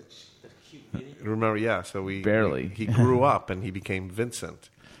 So remember, yeah. So Barely. he grew up and he became Vincent.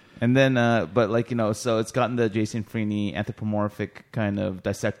 And then, so it's gotten the Jason Freeney anthropomorphic kind of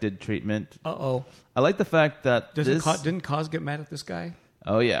dissected treatment. Uh-oh. I like the fact that Didn't Cos get mad at this guy?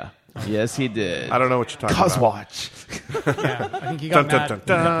 Oh, yeah. Yes, he did. I don't know what you're talking about. Coswatch. Yeah, I think he Dun, got dun, mad.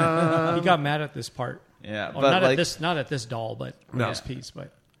 dun, dun. He got mad at this part. Yeah, Well, but not like, at this doll, but No. this piece.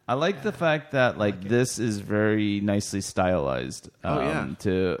 But I like the fact that this is very nicely stylized. Oh, yeah.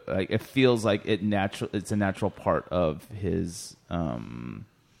 To it feels like it's a natural part of his,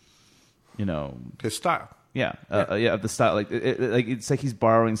 His style. of the style. It's like he's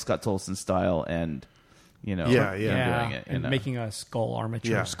borrowing Scott Tolson's style and, Yeah. doing it, and making a skull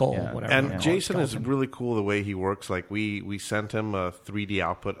armature, Yeah. skull, Yeah. whatever. And Yeah. Jason is Skeleton. really cool the way he works. Like we sent him a 3D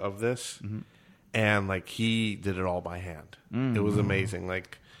output of this, and like he did it all by hand. It was amazing.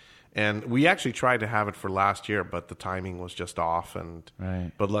 And we actually tried to have it for last year, but the timing was just off.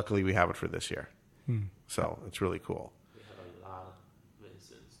 Right. But luckily, we have it for this year. So it's really cool. We have a lot of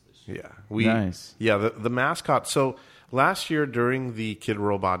Vincents this year. Yeah, Nice. Yeah, the mascot. So last year during the Kid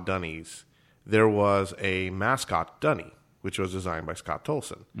Robot Dunnies, there was a mascot Dunny, which was designed by Scott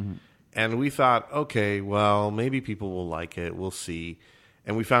Tolson. And we thought, okay, well, maybe people will like it. We'll see.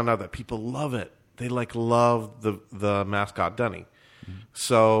 And we found out that people love it. They love the mascot Dunny.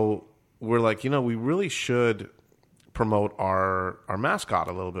 So we're like, we really should promote our mascot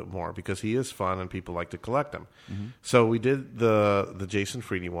a little bit more because he is fun and people like to collect him. So we did the Jason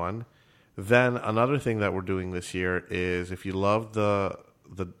Freeney one. Then another thing that we're doing this year is if you love the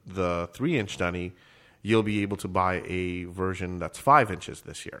 3-inch Dunny, you'll be able to buy a version that's 5 inches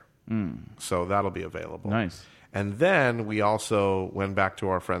this year. So that'll be available. Nice. And then we also went back to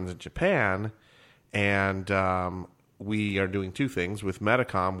our friends in Japan, and we are doing two things. With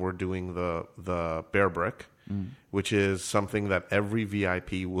Metacom, we're doing the Bear Brick, which is something that every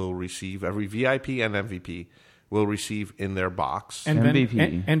VIP will receive. Every VIP and MVP will receive in their box. And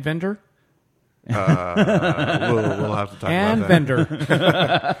MVP. and vendor? We'll have to talk And about that.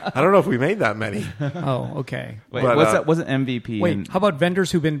 vendor. I don't know if we made that many. Oh, okay. Wait, But, what's that? Wasn't MVP? Wait, and- how about vendors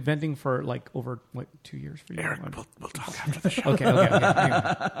who've been vending for like over 2 years for you? Eric, we'll talk after the show. Okay. Hang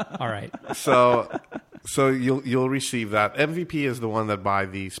on. All right. So you'll receive that. MVP is the one that buy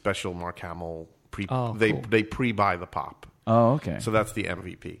the special Mark Hamill Oh, they cool. they pre-buy the pop. Oh, okay. So that's the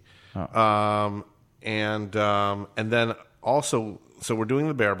MVP. Oh. And then also, so we're doing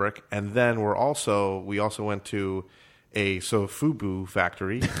the Bear Brick, and then we also went to a Sofubu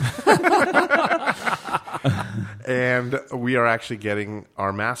factory, and we are actually getting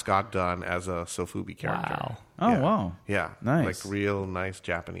our mascot done as a Sofubi character. Wow. Oh, Yeah. wow. Yeah, Nice. like real nice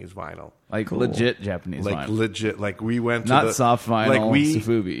Japanese vinyl. Like legit Japanese Like vinyl. legit, like we went to Not soft vinyl, like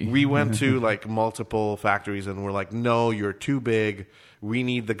Sofubi. we went to like multiple factories and we're like, no, you're too big. We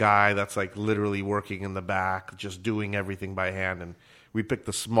need the guy that's like literally working in the back, just doing everything by hand. And we picked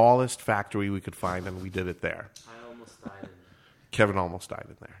the smallest factory we could find and we did it there. I almost died in there. Kevin almost died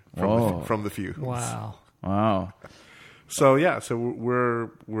in there Whoa. from the few. Wow. Wow. So yeah, so we're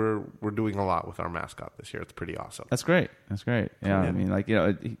doing a lot with our mascot this year. It's pretty awesome. That's great. That's great. Yeah, Yeah. I mean, like,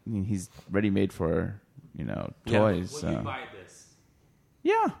 he's ready made for, Yeah. toys. Will you So. buy this?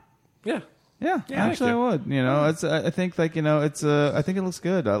 Yeah. Yeah. Yeah, Yeah, actually, I would. It's. I think like it's. I think it looks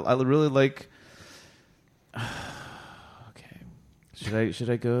good. I really like. Okay, should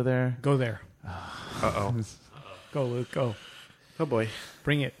I go there? Go there. Uh-oh. Go, Luke. Go. Oh boy.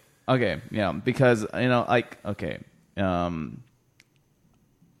 Bring it. Okay, yeah, because okay.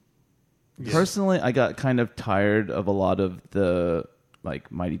 Personally, I got kind of tired of a lot of the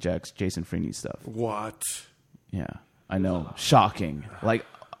like Mighty Jack's Jason Freeney stuff. What? Yeah, I know, shocking. Like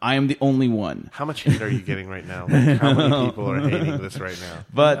I am the only one. How much hate are you getting right now? Like, how many people are hating this right now?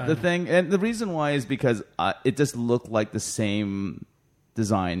 But the thing, and the reason why is because it just looked like the same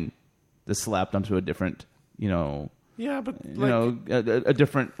design, just slapped onto a different, Yeah, but a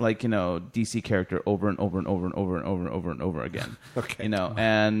different DC character over and over and over and over and over and over and over again. Okay.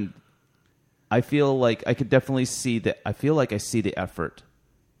 And I feel like I could definitely see that. I feel like I see the effort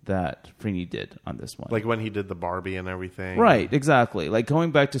that Freeney did on this one. like when he did the Barbie and everything. Right, exactly. Like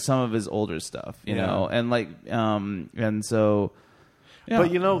going back to some of his older stuff, you Yeah. know, and and so. Yeah.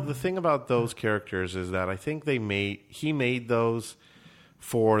 But the thing about those characters is that I think he made those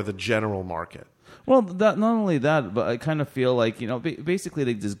for the general market. Well, not only that, but I kind of feel like basically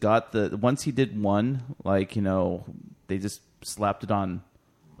they just got once he did one, they just slapped it on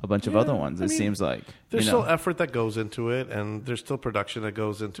a bunch of other ones. It seems like There's still effort that goes into it, and there's still production that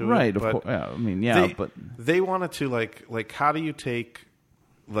goes into it. right. Of but course, yeah. I mean, yeah, but they wanted to like how do you take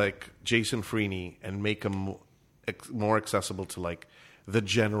like Jason Freeney and make him more accessible to like the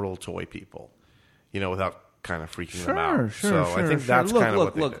general toy people, without kind of freaking them out. Sure. I think that's look, kind of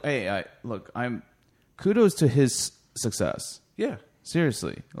what they look. did. Hey, I'm kudos to his success. Yeah.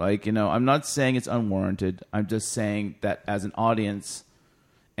 Seriously, I'm not saying it's unwarranted. I'm just saying that as an audience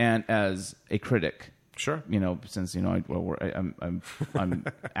and as a critic, Sure. since I'm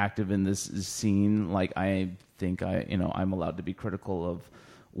active in this scene, like I think I'm allowed to be critical of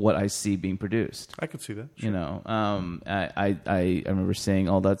what I see being produced. I could see that. You know, I remember saying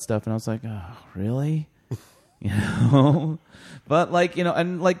all that stuff, and I was like, oh, really? But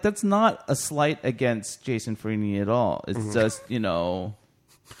and that's not a slight against Jason Freeney at all. It's just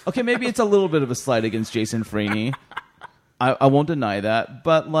okay, maybe it's a little bit of a slight against Jason Freeney. I won't deny that,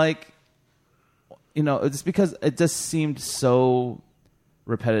 but it's because it just seemed so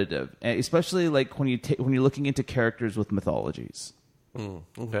repetitive, and especially when you're looking into characters with mythologies,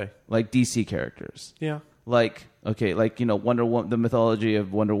 Okay. like DC characters. Yeah. Wonder Woman. The mythology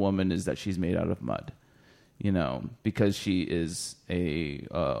of Wonder Woman is that she's made out of mud, because she is a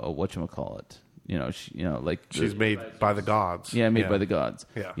whatchamacallit. She's made by the gods. Yeah, made by the gods.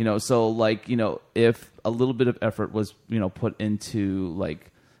 Yeah. So if a little bit of effort was put into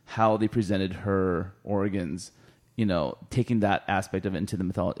how they presented her organs, taking that aspect of it into the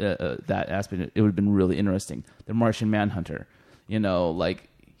mythology, that aspect, it would have been really interesting. The Martian Manhunter,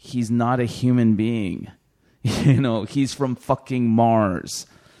 he's not a human being. he's from fucking Mars.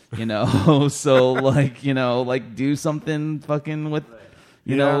 So like, like do something fucking with,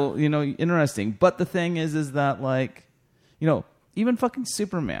 interesting. But the thing is that like, even fucking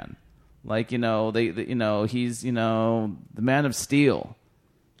Superman, like, he's, the Man of Steel,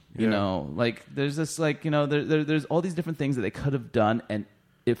 like there's this like, there's all these different things that they could have done and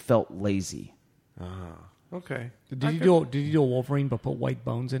it felt lazy. Okay. Did you do a Wolverine but put white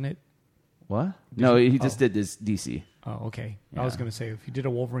bones in it? What? No, he just did this DC. Oh, okay. Yeah. I was going to say, if you did a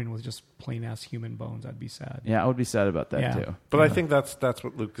Wolverine with just plain-ass human bones, I'd be sad. Yeah, I would be sad about that, too. But I think that's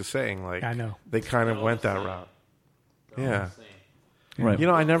what Luke is saying. Like, I know. They kind of went that route. Yeah. Right.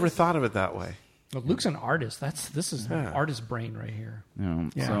 I never thought of it that way. Look, Luke's an artist. This is artist brain right here.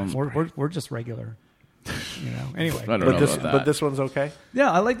 Yeah, So, we're just regular. Anyway. I don't know about that. But this one's okay? Yeah,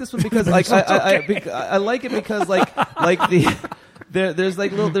 I like this one because like I like it because like the there's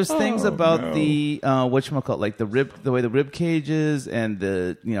like there's things about the whatchamacallit, like the way the rib cage is and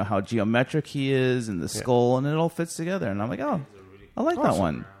the how geometric he is and the skull and it all fits together and I'm like, oh, I like that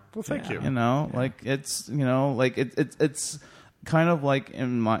one. Well, thank you. Like it's like it's kind of like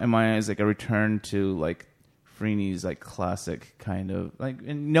in my eyes like a return to like Freeney's like classic kind of like,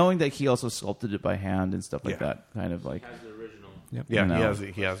 and knowing that he also sculpted it by hand and stuff like that, kind of like. Has the original. Yep. Yeah,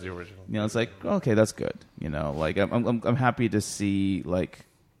 he has the original. It's like, okay, that's good. Like I'm happy to see like,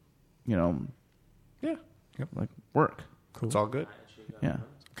 like work. Cool. It's all good. Yeah.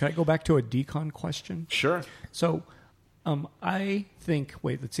 Can I go back to a decon question? Sure. So, I think.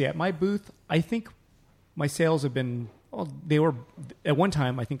 Wait, let's see. At my booth, I think my sales have been. Well, they were at one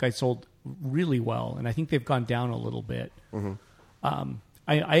time. I think I sold really well, and I think they've gone down a little bit. Mm-hmm.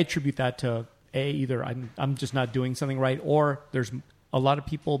 I attribute that to either I'm just not doing something right, or there's a lot of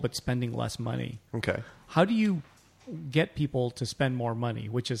people but spending less money. Okay. How do you get people to spend more money,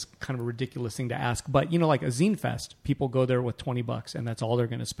 which is kind of a ridiculous thing to ask, but like a Zine Fest, people go there with $20 and that's all they're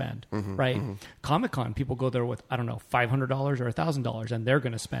going to spend, right? Mm-hmm. Comic-Con, people go there with, I don't know, $500 or $1,000 and they're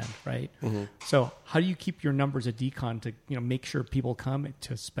going to spend, right? Mm-hmm. So how do you keep your numbers at Decon to, make sure people come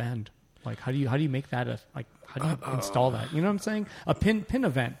to spend? Like, how do you make that how do you install that? You know what I'm saying? A pin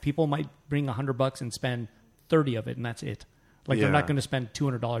event, people might bring $100 and spend 30 of it and that's it. Like they're not going to spend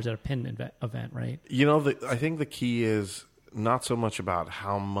 $200 at a pin event, right? I think the key is not so much about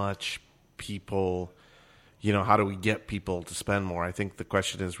how much people, how do we get people to spend more? I think the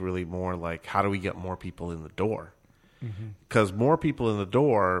question is really more like, how do we get more people in the door? Because more people in the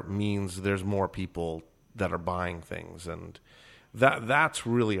door means there's more people that are buying things, and that's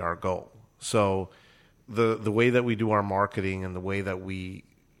really our goal. So the way that we do our marketing and the way that we,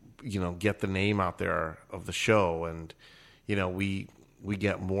 get the name out there of the show, and we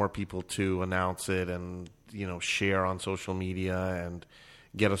get more people to announce it and, share on social media and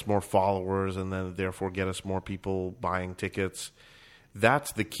get us more followers and then therefore get us more people buying tickets.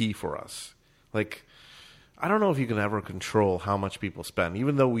 That's the key for us. Like, I don't know if you can ever control how much people spend,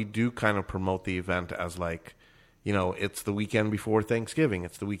 even though we do kind of promote the event as like, it's the weekend before Thanksgiving.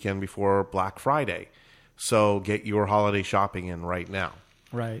 It's the weekend before Black Friday. So get your holiday shopping in right now.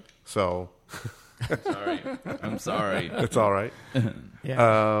 Right. So... I'm sorry. It's all right.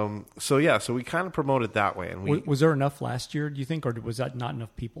 So we kind of promote it that way. And was there enough last year, do you think, or was that not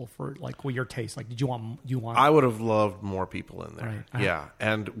enough people for your taste? Like, did you want? I would have loved more people in there. Right. Yeah,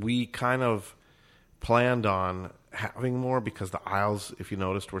 and we kind of planned on having more because the aisles, if you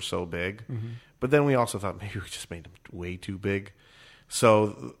noticed, were so big. Mm-hmm. But then we also thought maybe we just made them way too big.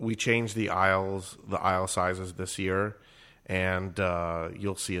 So we changed the aisle sizes this year. And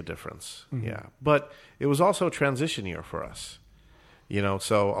you'll see a difference. Mm-hmm. Yeah. But it was also a transition year for us.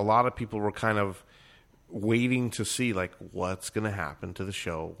 So a lot of people were kind of waiting to see, like, what's going to happen to the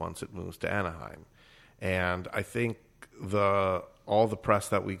show once it moves to Anaheim. And I think all the press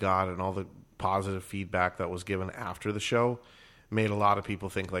that we got and all the positive feedback that was given after the show made a lot of people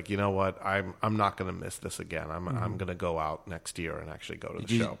think, like, you know what, I'm not going to miss this again. I'm going to go out next year and actually go to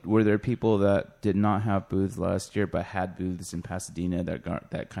the show. Were there people that did not have booths last year but had booths in Pasadena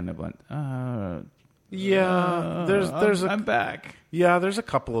that kind of went, I'm back. Yeah, there's a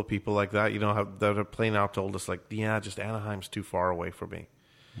couple of people like that, that have plain out told us, like, just Anaheim's too far away for me,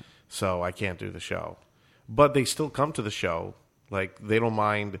 so I can't do the show. But they still come to the show. Like, they don't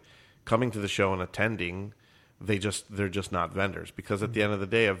mind coming to the show and attending. They're just not vendors, because at the end of the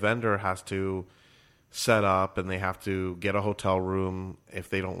day, a vendor has to set up and they have to get a hotel room if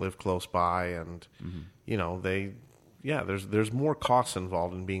they don't live close by, and there's more costs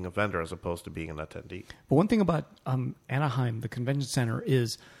involved in being a vendor as opposed to being an attendee. But one thing about Anaheim, the convention center,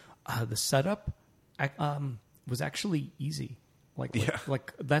 is the setup was actually easy.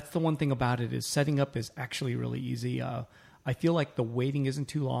 Like that's the one thing about it is setting up is actually really easy. I feel like the waiting isn't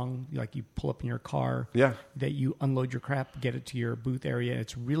too long. Like you pull up in your car, that you unload your crap, get it to your booth area.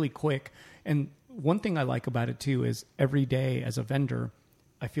 It's really quick. And one thing I like about it too is every day as a vendor,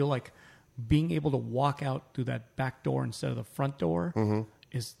 I feel like being able to walk out through that back door instead of the front door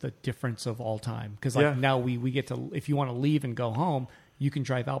is the difference of all time. Because now we get to, if you want to leave and go home, you can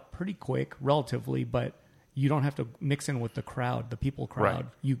drive out pretty quick, relatively, but you don't have to mix in with the crowd, the people crowd.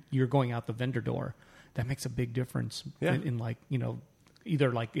 Right. You're going out the vendor door. That makes a big difference in like,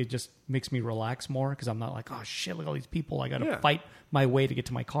 either like it just makes me relax more because I'm not like, oh shit, look at all these people. I got to fight my way to get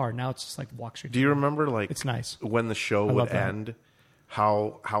to my car. Now it's just like walk straight. Do you remember like it's nice when the show would end,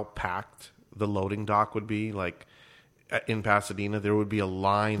 how packed the loading dock would be? Like in Pasadena, there would be a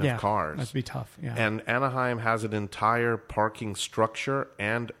line of cars. That'd be tough. Yeah. And Anaheim has an entire parking structure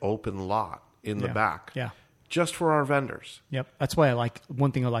and open lot in the back. Yeah. Just for our vendors. Yep. That's why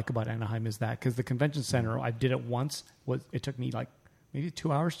one thing I like about Anaheim is that because the convention center, I did it once. It took me like maybe 2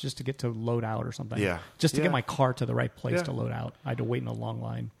 hours just to get to load out or something. Yeah. Just to get my car to the right place to load out. I had to wait in a long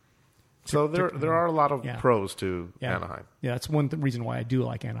line. So there are a lot of pros to Anaheim. Yeah, that's one reason why I do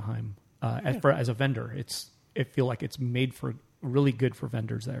like Anaheim. As a vendor, I feel like it's made for really good for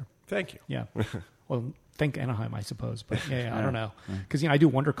vendors there. Thank you. Yeah. Well, thank Anaheim, I suppose. But I don't know. Because I do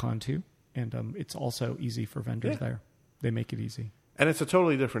WonderCon too. And it's also easy for vendors there. They make it easy. And it's a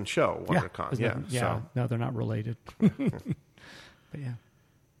totally different show, WonderCon. No, they're not related. But yeah.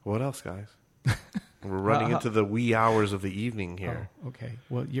 What else, guys? We're running into the wee hours of the evening here. Oh, okay.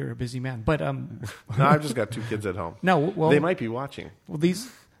 Well, you're a busy man. But No, I've just got 2 kids at home. No, well, they might be watching. Well, these.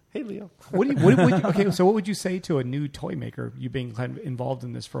 Hey, Leo. So what would you say to a new toy maker? You being kind of involved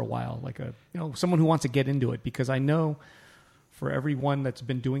in this for a while, like someone who wants to get into it, because I know. For everyone that's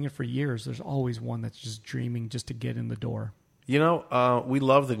been doing it for years, there's always one that's just dreaming just to get in the door. We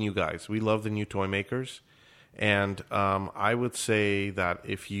love the new guys. We love the new toy makers. And I would say that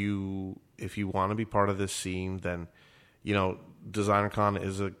if you want to be part of this scene, then, DesignerCon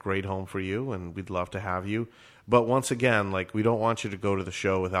is a great home for you, and we'd love to have you. But once again, we don't want you to go to the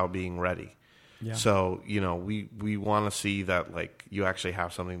show without being ready. Yeah. So, we want to see that, you actually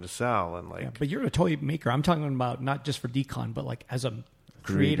have something to sell. And but you're a toy maker. I'm talking about not just for Decon, but, as a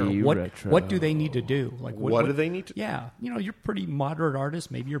creator, what do they need to do? What do they need to do? Yeah. You're a pretty moderate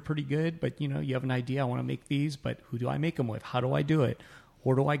artist. Maybe you're pretty good, but, you have an idea. I want to make these, but who do I make them with? How do I do it?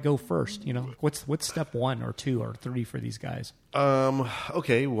 Where do I go first? What's step 1 or 2 or 3 for these guys?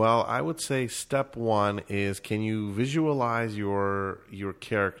 Okay. Well, I would say step 1 is, can you visualize your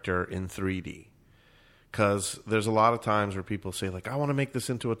character in 3D? Because there's a lot of times where people say, I want to make this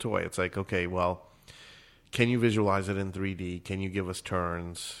into a toy. It's like, okay, well, can you visualize it in 3D? Can you give us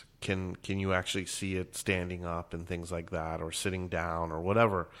turns? Can you actually see it standing up and things like that, or sitting down, or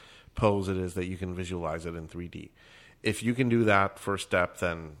whatever pose it is that you can visualize it in 3D? If you can do that first step,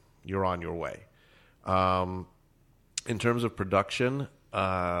 then you're on your way. In terms of production,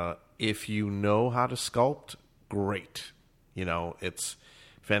 if you know how to sculpt, great. It's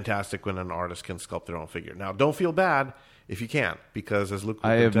fantastic when an artist can sculpt their own figure. Now, don't feel bad if you can't, because as Luke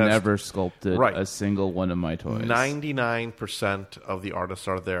I have never sculpted a single one of my toys. 99% of the artists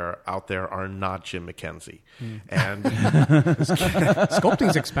out there are not Jim McKenzie. And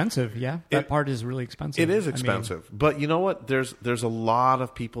sculpting's expensive, That part is really expensive. It is expensive. But you know what? There's a lot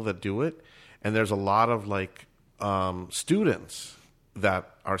of people that do it, and there's a lot of students that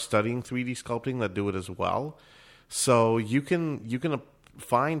are studying 3D sculpting that do it as well. So you can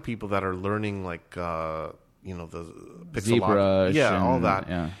find people that are learning the pixel ZBrush, all that.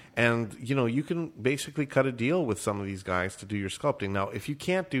 Yeah. And you can basically cut a deal with some of these guys to do your sculpting. Now, if you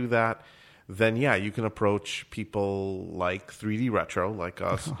can't do that, then you can approach people like 3D Retro, like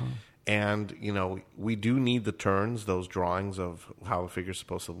us. And we do need the turns, those drawings of how the figure's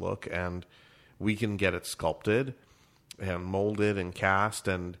supposed to look, and we can get it sculpted and molded and cast,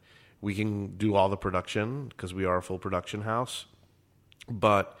 and we can do all the production because we are a full production house.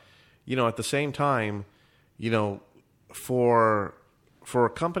 But, at the same time, for a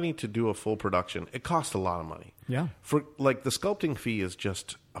company to do a full production, it costs a lot of money. Yeah. For the sculpting fee is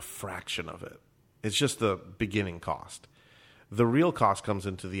just a fraction of it. It's just the beginning cost. The real cost comes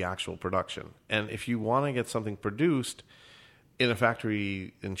into the actual production. And if you want to get something produced in a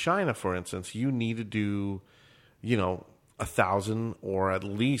factory in China, for instance, you need to do, 1,000 or at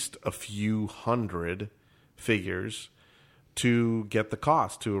least a few hundred figures to get the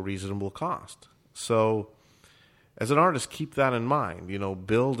cost to a reasonable cost. So as an artist, keep that in mind.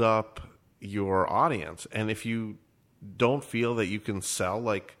 Build up your audience. And if you don't feel that you can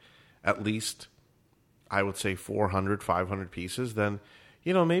sell at least I would say 400, 500 pieces, then,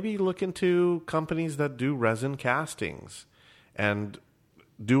 maybe look into companies that do resin castings and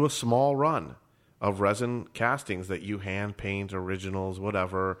do a small run of resin castings that you hand paint, originals,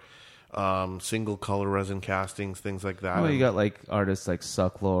 whatever, single color resin castings, things like that. Well, you got like artists like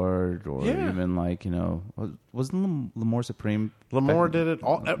Sucklord, or even like wasn't L'Amour Supreme? L'Amour did it.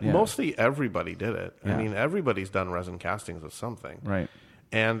 Yeah. Mostly everybody did it. Yeah. I mean, everybody's done resin castings of something. Right.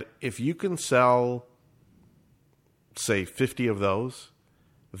 And if you can sell, say, 50 of those,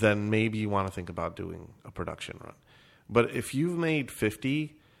 then maybe you want to think about doing a production run. But if you've made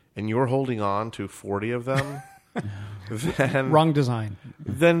 50 and you're holding on to 40 of them, then Wrong design.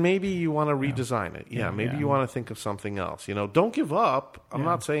 then maybe you want to redesign it. Yeah, maybe Yeah. you want to think of something else. Don't give up. I'm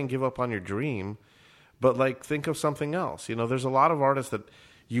not saying give up on your dream, but like think of something else. There's a lot of artists that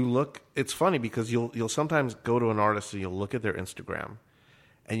you look. It's funny because you'll sometimes go to an artist and you'll look at their Instagram,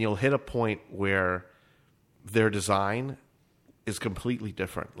 and you'll hit a point where their design is completely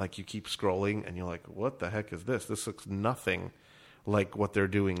different. Like you keep scrolling and you're like, what the heck is this? This looks nothing like what they're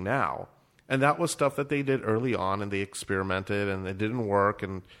doing now. And that was stuff that they did early on, and they experimented, and it didn't work.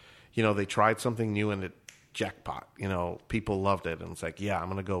 And, they tried something new, and it jackpot. People loved it. And it's like, yeah, I'm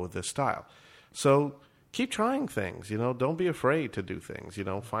going to go with this style. So keep trying things. Don't be afraid to do things.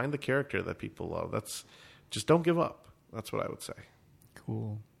 Find the character that people love. Just don't give up. That's what I would say.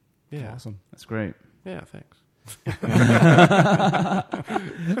 Cool. Yeah. Awesome. That's great. Yeah, thanks.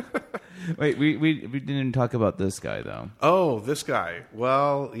 Wait, we didn't talk about this guy though. Oh, this guy.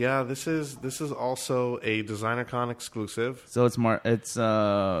 Well, yeah, this is also a DesignerCon exclusive. So it's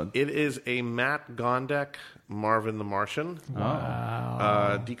It is a Matt Gondek Marvin the Martian.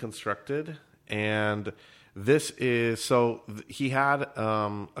 Deconstructed. And this is he had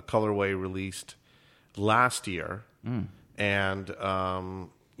a colorway released last year, and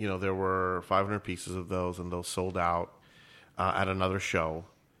there were 500 pieces of those, and those sold out at another show.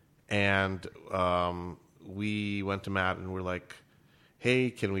 And we went to Matt and we're like, hey,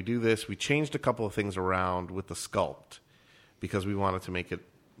 can we do this? We changed a couple of things around with the sculpt because we wanted to make it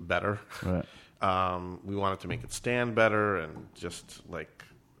better. Right. We wanted to make it stand better and just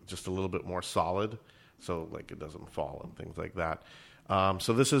a little bit more solid, so like it doesn't fall and things like that.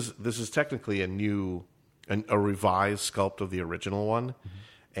 So this is technically a revised sculpt of the original one. Mm-hmm.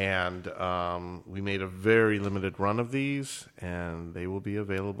 And we made a very limited run of these, and they will be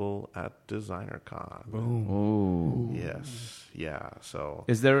available at DesignerCon. Oh. Yes. Yeah. So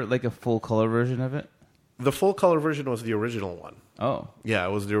Is there like a full color version of it? the full color version was the original one. Oh. Yeah,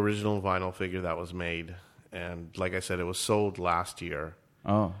 it was the original vinyl figure that was made. And like I said, it was sold last year.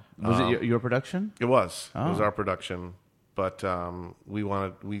 Oh. Was it your production? It was. It was Oh. our production. But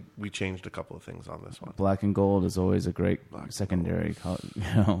we changed a couple of things on this one. Black and gold is always a great secondary color.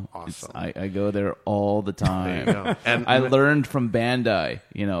 Awesome. I go there all the time. There you go. And I learned from Bandai.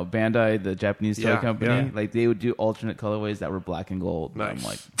 Bandai, the Japanese toy Yeah, company. yeah. Like they would do alternate colorways that were black and gold. And Nice. I'm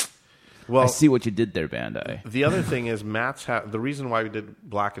like, well, I see what you did there, Bandai. the other thing is the reason why we did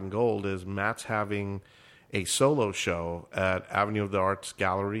black and gold is Matt's having a solo show at Avenue of the Arts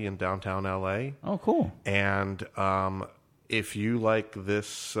Gallery in downtown LA. Oh, cool. And if you like this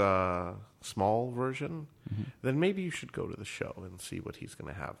small version, then maybe you should go to the show and see what he's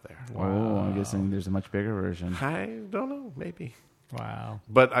going to have there. Oh, I'm guessing there's a much bigger version. I don't know, maybe. Wow.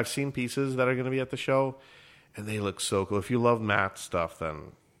 But I've seen pieces that are going to be at the show, and they look so cool. If you love Matt stuff,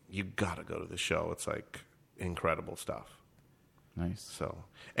 then you got to go to the show. It's like incredible stuff. Nice. So,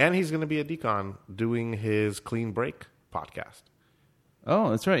 and he's going to be at Decon doing his Clean Break podcast. Oh,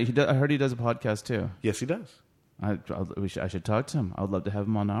 that's right. I heard he does a podcast too. Yes, he does. I should talk to him. I would love to have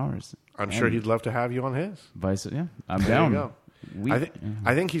him on ours. I'm sure he'd love to have you on his. Vice, yeah, I'm There down. you go.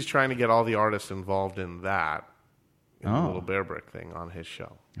 I think he's trying to get all the artists involved in that, in the Oh. Little Bear Brick thing on his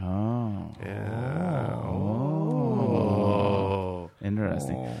show. Oh, Yeah. Oh.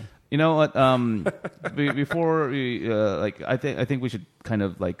 interesting. You know what? Before we I think we should kind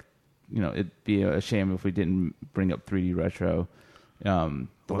of it'd be a shame if we didn't bring up 3D Retro, the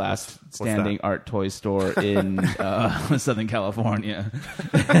last standing that? art toy store in Southern California.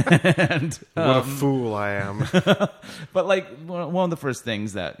 And, What a fool I am. but like one of the first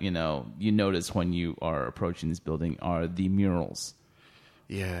things that you notice when you are approaching this building are the murals.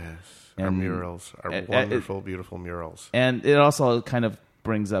 Yes. Our And- murals. Our and- wonderful, beautiful murals. And it also kind of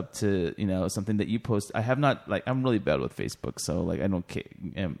brings up to something that you post. I have not I'm really bad with Facebook, so I don't.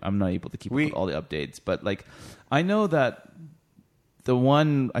 I'm not able to keep up with all the updates. But I know that the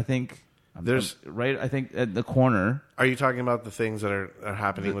one I think There's I think at the corner. Are you talking about the things that are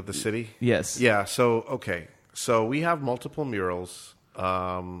happening with the city? Yes. Yeah. So okay. So we have multiple murals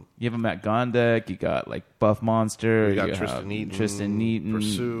You have a Matt Gondek. You got like Buff Monster. We got you Tristan have Eaton, Tristan Eaton,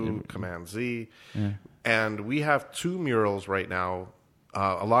 Pursue, Command Z, Yeah. and we have 2 murals right now.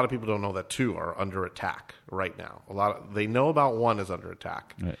 A lot of people don't know that 2 are under attack right now. They know about 1 is under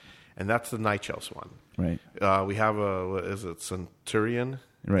attack, Right. and that's the Nychos one. Right. We have what is it, Centurion,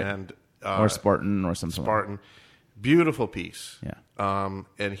 Right. and Or Spartan or something. Spartan. Beautiful piece. Yeah.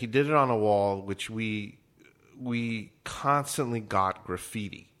 And he did it on a wall, which we constantly got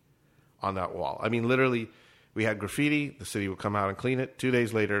graffiti on that wall. I mean, literally, we had graffiti. The city would come out and clean it. 2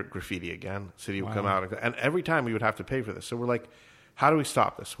 days later, graffiti again. City would come out. And every time we would have to pay for this. So we're like, how do we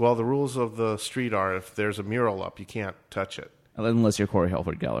stop this? Well, the rules of the street are if there's a mural up, you can't touch it. Unless you're Corey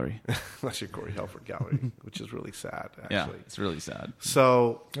Helford Gallery. Unless you're Corey Helford Gallery, which is really sad, actually. Yeah, it's really sad.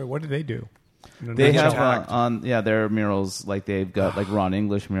 So What do they do? They have attacked. their murals, like they've got like Ron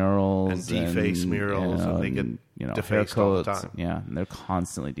English murals And deface murals, and they get defaced all the haircoats. time. Yeah, and they're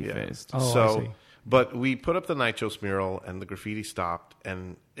constantly Yeah. defaced. Oh, I So, see. but we put up the Nychos mural, and the graffiti stopped,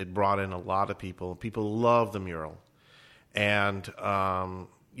 and it brought in a lot of people. People love the mural, and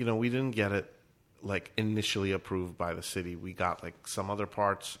we didn't get it like initially approved by the city. We got like some other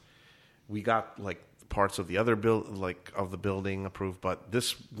parts. We got like parts of the other of the building approved, but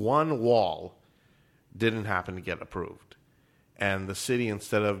this one wall didn't happen to get approved. And the city,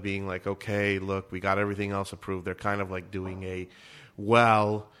 instead of being like, okay, look, we got everything else approved, they're kind of like doing I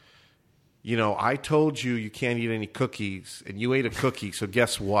told you can't eat any cookies, and you ate a cookie, so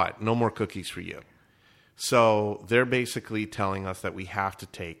guess what? No more cookies for you. So they're basically telling us that we have to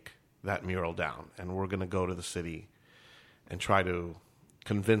take that mural down, and we're going to go to the city and try to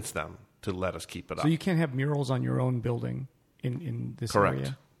convince them to let us keep it up. So you can't have murals on your own building in this Correct.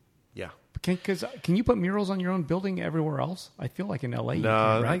 area? Yeah. Can you put murals on your own building everywhere else? I feel like in LA you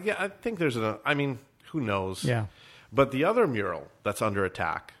No, can, right? I think there's who knows? Yeah. But the other mural that's under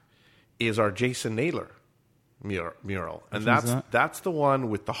attack is our Jason Naylor mural. And Which one's that's the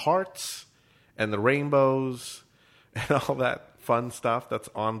one with the hearts and the rainbows and all that fun stuff that's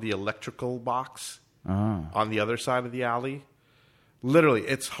on the electrical box on the other side of the alley. Literally,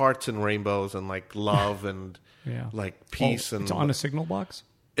 it's hearts and rainbows and like love and Yeah. like peace. And it's on a signal box?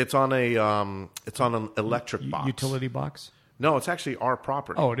 it's on an electric box. Utility box? No, it's actually our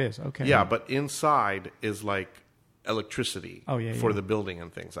property. Oh, it is. Okay. Yeah, but inside is like electricity for the building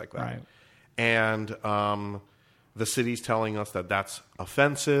and things like that. Right. And the city's telling us that that's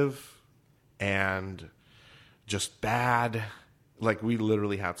offensive and just bad. Like, we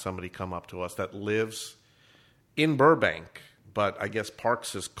literally had somebody come up to us that lives in Burbank, but I guess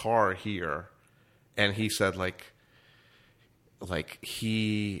parks his car here. And he said, like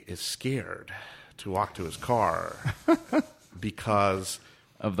he is scared to walk to his car because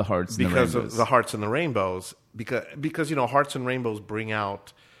Of the hearts and the because rainbows. of the hearts and the rainbows, because hearts and rainbows bring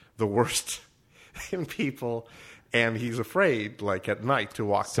out the worst in people, and he's afraid, like at night, to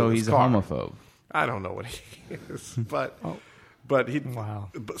walk So to his he's a car. homophobe. I don't know what he is, but Oh. but he. Wow.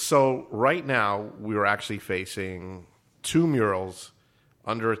 So right now we are actually facing 2 murals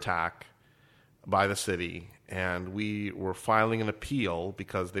under attack by the city, and we were filing an appeal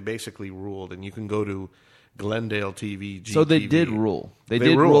because they basically ruled, and you can go to Glendale TV, GTV. So they did rule. They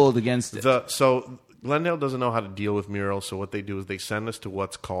did rule against it. So Glendale doesn't know how to deal with murals, so what they do is they send us to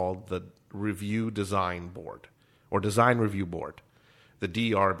what's called the Review Design Board, or Design Review Board, the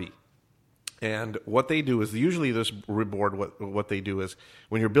DRB. And what they do is, usually this board, what they do is,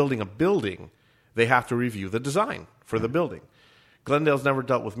 when you're building a building, they have to review the design for the building. Glendale's never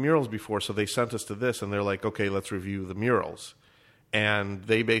dealt with murals before, so they sent us to this, and they're like, okay, let's review the murals. And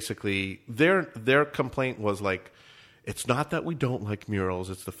they basically, their complaint was like, it's not that we don't like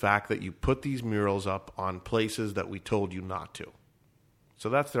murals, it's the fact that you put these murals up on places that we told you not to. So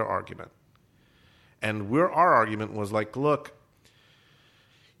that's their argument. And our argument was like, look,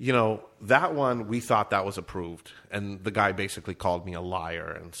 that one, we thought that was approved. And the guy basically called me a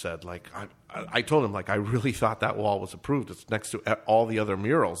liar and said, like, I told him, like, I really thought that wall was approved. It's next to all the other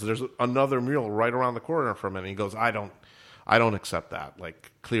murals. There's another mural right around the corner from it. And he goes, I don't accept that.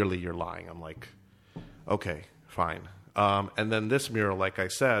 Like, clearly you're lying. I'm like, okay, fine. And then this mural, like I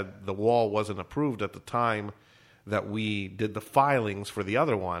said, the wall wasn't approved at the time that we did the filings for the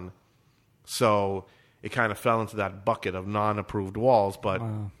other one. So it kind of fell into that bucket of non-approved walls. But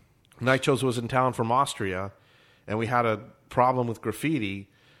Nychos was in town from Austria, and we had a problem with graffiti.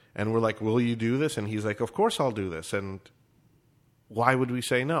 And we're like, will you do this? And he's like, of course I'll do this. And why would we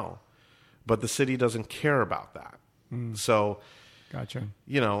say no? But the city doesn't care about that. So, Gotcha.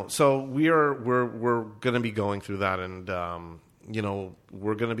 so we're going to be going through that, and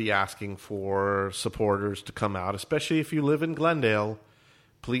we're going to be asking for supporters to come out, especially if you live in Glendale.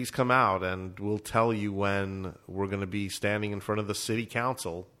 Please come out, and we'll tell you when we're going to be standing in front of the city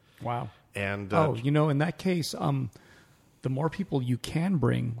council. Wow. And in that case, the more people you can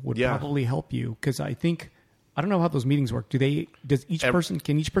bring would probably help you, because I don't know how those meetings work. Can each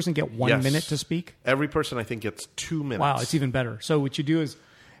person get 1 minute to speak? Every person, I think, gets 2 minutes. Wow, it's even better. So what you do is,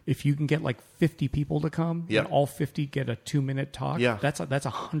 if you can get like 50 people to come, and all 50 get a 2-minute talk, that's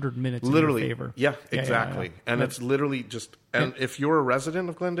 100 minutes literally, in your favor. Yeah, exactly. Yeah. And it's literally just, and if you're a resident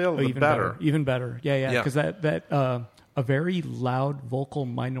of Glendale, the better. Even better. Yeah. Because that a very loud vocal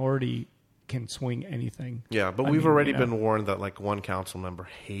minority can swing anything. Yeah, but we've already been warned that like one council member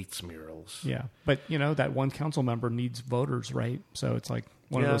hates murals. Yeah, but that one council member needs voters, right? So it's like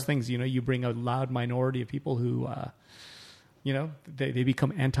one of those things. You bring a loud minority of people who, they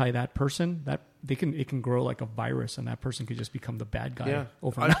become anti that person. That it can grow like a virus, and that person could just become the bad guy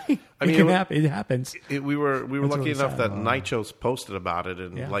overnight. It happens. We were lucky really enough sad. that Nichos posted about it,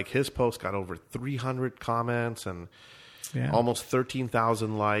 and like his post got over 300 comments and. Yeah. Almost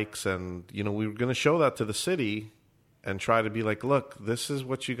 13,000 likes, and we were going to show that to the city and try to be like, look, this is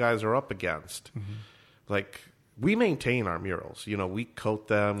what you guys are up against. Mm-hmm. Like, we maintain our murals. We coat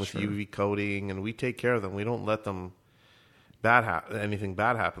them with UV coating, and we take care of them. We don't let them anything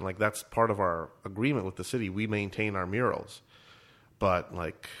bad happen. Like, that's part of our agreement with the city. We maintain our murals. But,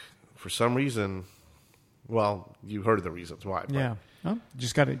 like, for some reason, well, you heard the reasons why. But, yeah. Oh,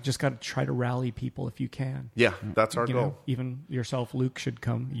 just got to try to rally people if you can. Yeah, that's our goal. Even yourself, Luke, should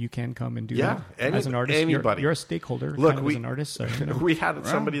come. You can come and do that. As an artist, anybody. You're a stakeholder. Look, as an artist. So, we had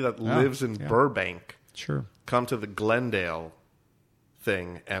somebody that lives in Burbank come to the Glendale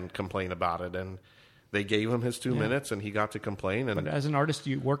thing and complain about it, and they gave him his 2 minutes, and he got to complain. And but as an artist,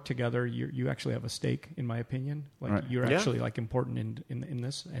 you work together. You actually have a stake, in my opinion. Like you're actually like important in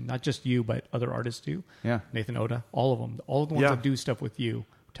this, and not just you, but other artists too. Yeah, Nathan Oda, all of them, all of the ones that do stuff with you,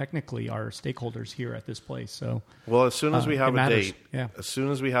 technically are stakeholders here at this place. So, well, as soon as we have a date, as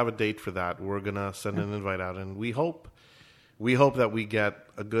soon as we have a date for that, we're gonna send an invite out, and we hope that we get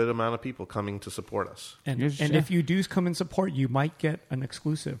a good amount of people coming to support us. And if you do come and support, you might get an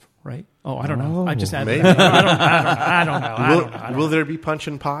exclusive, right? Oh, I don't know. I just added maybe. I don't know. Will there be punch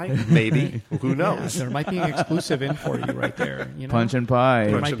and pie? Maybe. Who knows? There might be an exclusive in for you right there. Punch and pie.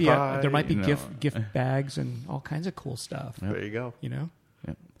 There might be gift bags and all kinds of cool stuff. Yep. There you go.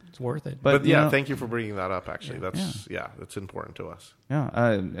 It's worth it. But thank you for bringing that up. Actually, that's important to us. Yeah,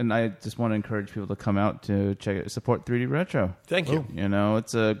 and I just want to encourage people to come out to support 3D Retro. Thank you.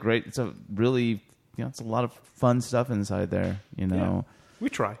 It's a really, it's a lot of fun stuff inside there. We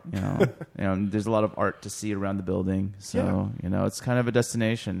try. There's a lot of art to see around the building. So it's kind of a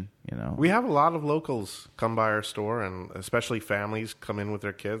destination. We have a lot of locals come by our store, and especially families come in with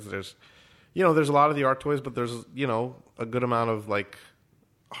their kids. There's a lot of the art toys, but there's a good amount of like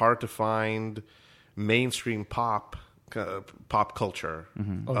hard to find mainstream pop culture.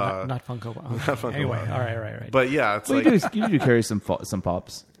 Mm-hmm. Not Funko. Not Funko. Anyway, all right. But yeah, it's you do carry some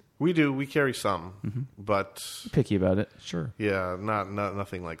pops. We do. We carry some, but you're picky about it. Sure. Yeah, not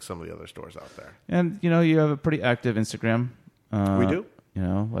nothing like some of the other stores out there. And you have a pretty active Instagram. We do.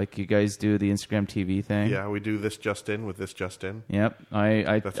 Like you guys do the Instagram TV thing. Yeah, we do this just in with this just in. Yep.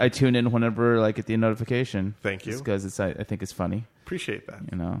 I tune in whenever I get the notification. Thank you. Because I think it's funny. Appreciate that.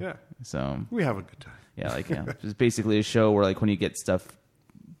 Yeah. So we have a good time. Yeah, it's basically a show where like when you get stuff,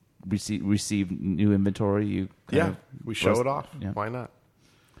 receive new inventory, you we show it off. Yeah. Why not?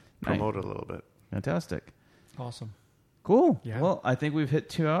 Promote it a little bit. Fantastic. Awesome. Cool. Yeah. Well, I think we've hit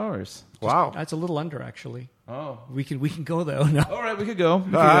 2 hours. Wow. That's a little under, actually. Oh. We can go, though. No. All right, we could go.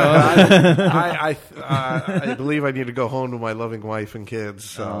 I believe I need to go home to my loving wife and kids.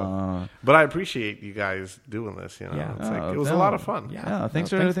 So. But I appreciate you guys doing this. It was a lot of fun. Yeah. Thanks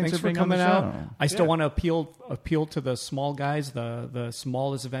for being coming out. I still want to appeal to the small guys, the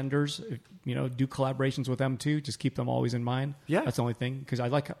smallest vendors. Do collaborations with them too. Just keep them always in mind. Yeah, that's the only thing. Because I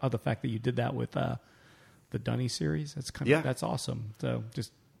like the fact that you did that with the Dunny series. That's that's awesome. So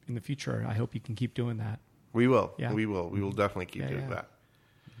just in the future, I hope you can keep doing that. We will. Yeah. We will. We will definitely keep doing that.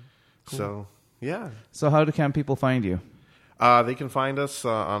 Cool. So, yeah. So how can people find you? They can find us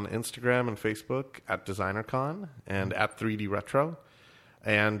on Instagram and Facebook at DesignerCon and at 3D Retro.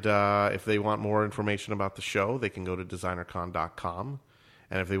 And if they want more information about the show, they can go to designercon.com.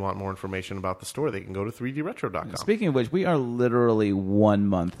 And if they want more information about the store, they can go to 3dretro.com. Speaking of which, we are literally 1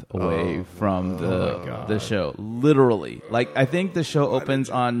 month away from the show. Literally. I think the show opens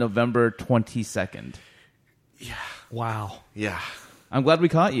on November 22nd. Yeah. Wow. Yeah. I'm glad we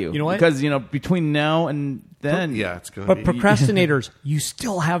caught you. You know what? Because between now and then, Yeah, it's going to But be. procrastinators, you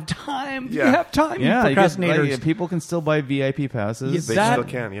still have time. Yeah. You have time, yeah, you procrastinators. could, people can still buy VIP passes. They That- still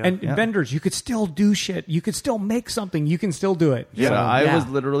can, yeah. And Yeah. vendors, you could still do shit. You could still make something. You can still do it. Yeah, So, I yeah. was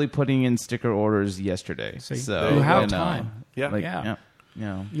literally putting in sticker orders yesterday. So So you have know, time. Yeah. like, Yeah.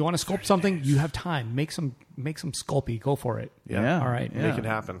 yeah. You want to sculpt something? You have time. Make some Sculpey. Go for it. Yeah. All right. Yeah. Make it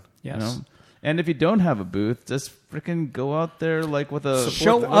happen. Yes. You know? And if you don't have a booth, just freaking go out there like with a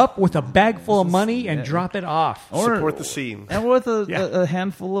Show up with a bag full of money and drop it off. Or- Support the scene. and with Yeah. a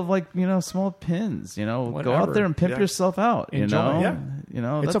handful of small pins. Go Whatever. out there and pimp Yeah. yourself out. Enjoy. Yeah.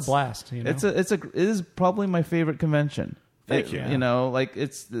 It's It's a blast. You know? It is probably my favorite convention. Thank you.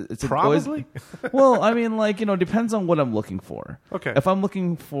 It's Probably? Well, I mean, depends on what I'm looking for. Okay. If I'm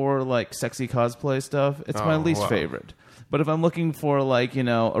looking for sexy cosplay stuff, it's my Oh, least wow. favorite. But if I'm looking for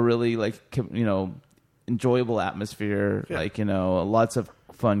a really enjoyable atmosphere, Yeah. lots of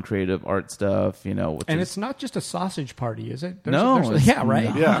fun creative art stuff, which and is it's not just a sausage party, is it? no, it's yeah, right.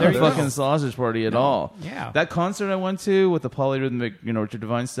 not Yeah, a there you fucking go. sausage party at all. Yeah. That concert I went to with the polyrhythmic, Richard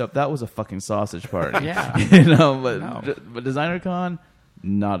Devine stuff, that was a fucking sausage party. Yeah. But Designer Con,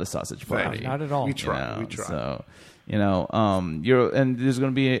 not a sausage party. Not at all. We try. We try. So, and there's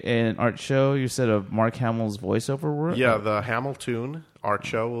going to be an art show. You said of Mark Hamill's voiceover work. Yeah, the Hamiltoon art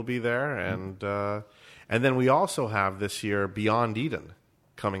show will be there, and then we also have this year Beyond Eden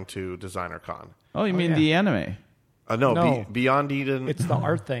coming to Designer Con. Oh, you mean yeah. the anime? No, No. Beyond Eden. It's the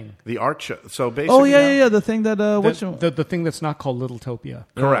art thing. the art show. So basically, Oh yeah. The thing that The thing that's not called Littletopia.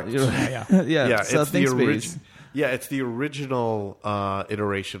 correct. You're right. Yeah. yeah. Yeah, So it's the ThinkSpace. original. Yeah, it's the original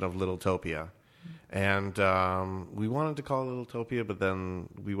iteration of Littletopia, and we wanted to call it Littletopia, but then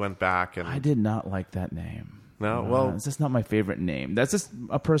we went back and I did not like that name. No, well- it's just not my favorite name. That's just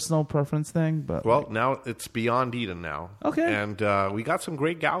a personal preference thing. But well, now it's Beyond Eden now. Okay. And we got some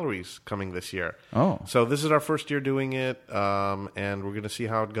great galleries coming this year. Oh. So this is our first year doing it, and we're going to see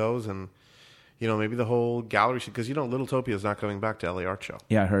how it goes, and maybe the whole gallery because Littletopia is not coming back to LA Art Show.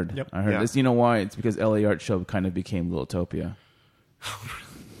 yeah, I heard. Yep. I heard Yeah. this. You know why? It's because LA Art Show kind of became Littletopia.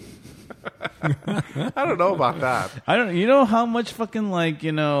 I don't know about that. I don't. You know how much fucking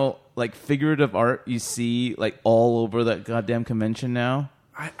figurative art you see all over that goddamn convention now.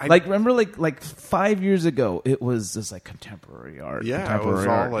 I Remember, 5 years ago, it was just contemporary art. Yeah, it contemporary was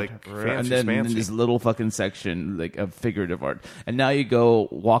all, art, contemporary art. fancy and then schmancy. this little fucking section of figurative art. And now you go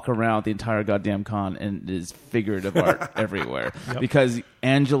walk around the entire goddamn con, and it is figurative art everywhere because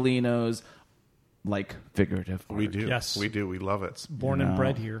Angelinos like figurative art. we do. Yes. we do. We love it. Born and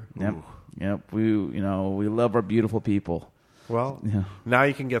bred here. Yep. We love our beautiful people. Well, Yeah. now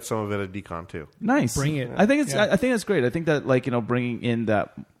you can get some of it at Decon too. Nice. Bring it. I think it's. Yeah. I think that's great. I think that bringing in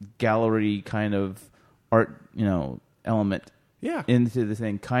that gallery kind of art, element, Yeah. into the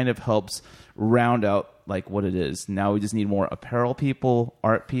thing kind of helps round out what it is. Now we just need more apparel people,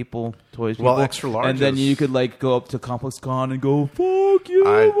 art people, toys people. Well, extra large and then is- you could go up to Complex Con and go fuck you.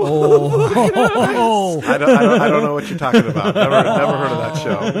 I Oh. I don't know what you're talking about. Never heard of that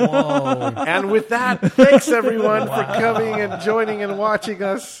show. Whoa. And with that, thanks everyone for coming and joining and watching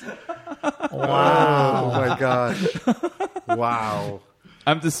us. Wow. Oh my gosh! Wow.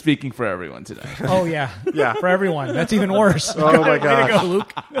 I'm just speaking for everyone today. Oh, yeah. Yeah. For everyone. That's even worse. Oh my Way to gosh! go,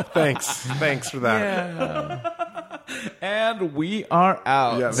 Luke. Thanks for that. And we are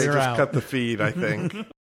out. Yeah, they We're just out. cut the feed, I think.